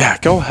woods. Yeah,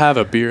 go have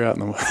a beer out in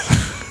the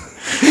woods.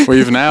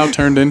 We've now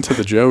turned into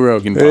the Joe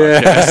Rogan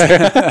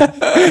podcast.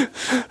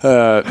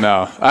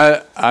 No,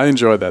 I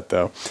enjoyed that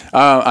though.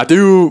 I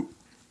do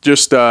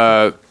just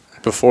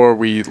before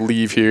we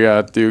leave here,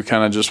 I do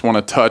kind of just want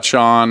to touch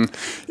on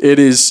it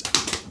is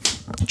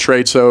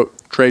trade show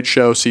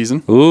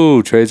season.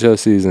 Ooh, trade show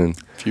season.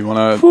 If you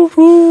want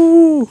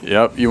to,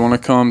 you want to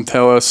come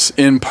tell us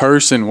in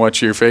person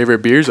what your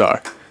favorite beers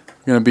are.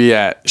 We're gonna be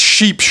at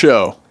Sheep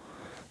Show.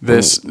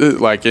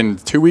 Like in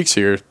 2 weeks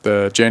here,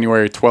 the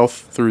January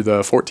 12th through the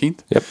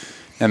 14th. Yep.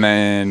 And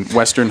then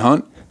Western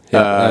Hunt.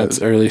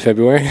 That's early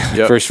February.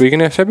 Yep. First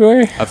weekend of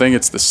February. I think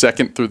it's the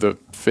 2nd through the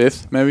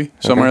 5th, maybe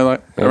somewhere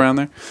around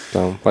there.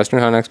 So Western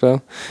Hunt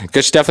Expo.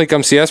 You should definitely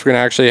come see us. We're gonna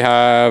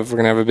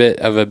have a bit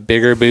of a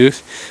bigger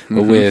booth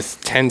with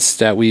tents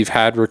that we've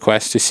had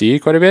requests to see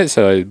quite a bit.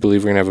 So I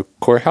believe we're gonna have a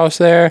courthouse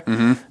there,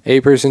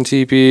 8-person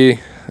teepee,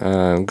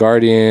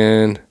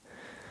 Guardian.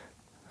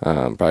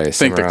 Probably I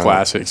think the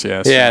classics,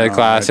 yes. Yeah, the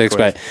classics.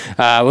 But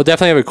we'll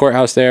definitely have a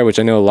courthouse there, which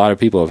I know a lot of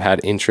people have had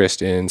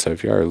interest in. So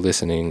if you are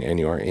listening and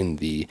you are in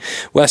the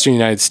Western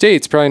United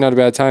States, probably not a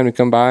bad time to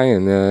come by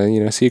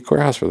and see a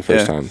courthouse for the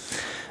first time.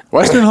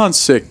 Western Hunt's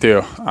sick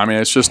too. I mean,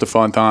 it's just a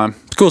fun time.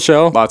 It's a cool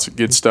show. Lots of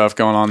good stuff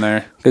going on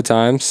there. Good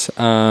times.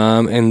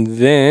 And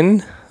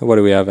then what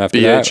do we have after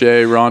that?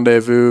 BHA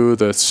Rendezvous,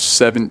 the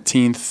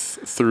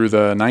 17th through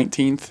the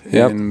 19th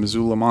in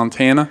Missoula,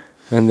 Montana.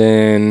 And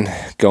then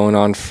going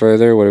on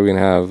further, what are we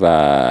going to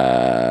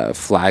have?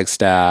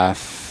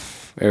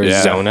 Flagstaff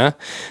Arizona,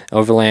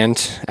 Overland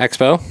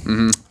Expo.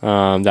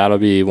 That'll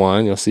be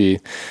one. You'll see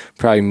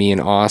probably me and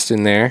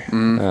Austin there.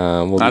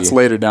 That's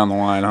later down the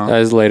line, huh?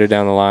 That is later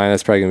down the line.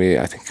 That's probably going to be,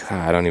 I think,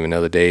 I don't even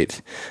know the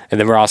date. And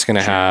then we're also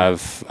going to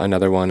have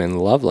another one in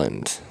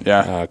Loveland,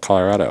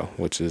 Colorado,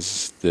 which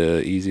is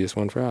the easiest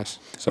one for us.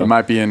 So we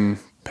might be in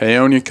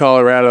Paonia,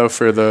 Colorado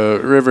for the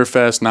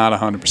Riverfest. Not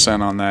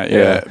 100% on that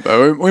yet,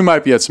 but we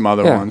might be at some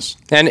other ones.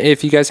 And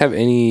if you guys have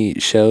any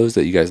shows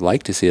that you guys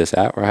like to see us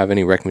at, or have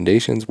any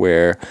recommendations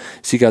where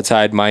Seek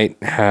Outside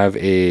might have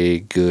a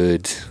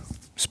good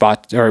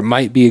spot, or it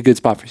might be a good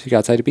spot for Seek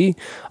Outside to be,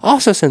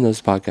 also send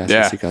those podcasts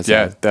to Seek Outside.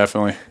 Yeah,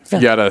 definitely. If you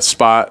got a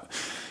spot,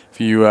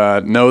 if you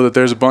know that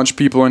there's a bunch of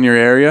people in your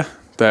area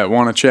that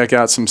want to check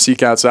out some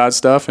Seek Outside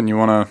stuff, and you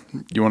want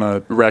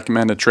to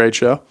recommend a trade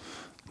show,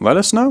 let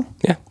us know.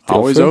 Yeah,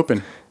 always free.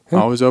 open. Yeah.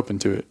 Always open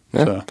to it.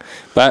 Yeah. So.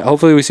 But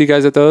hopefully we see you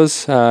guys at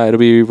those. It'll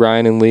be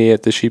Ryan and Lee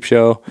at the Sheep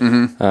Show.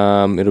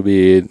 It'll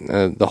be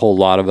the whole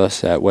lot of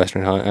us at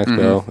Western Hunt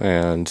Expo,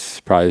 and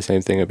probably the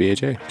same thing at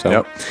BHA.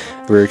 So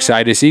we're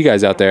excited to see you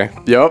guys out there.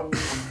 Yep.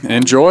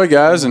 Enjoy,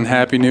 guys, and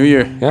Happy New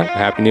Year. Yeah,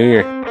 Happy New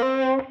Year.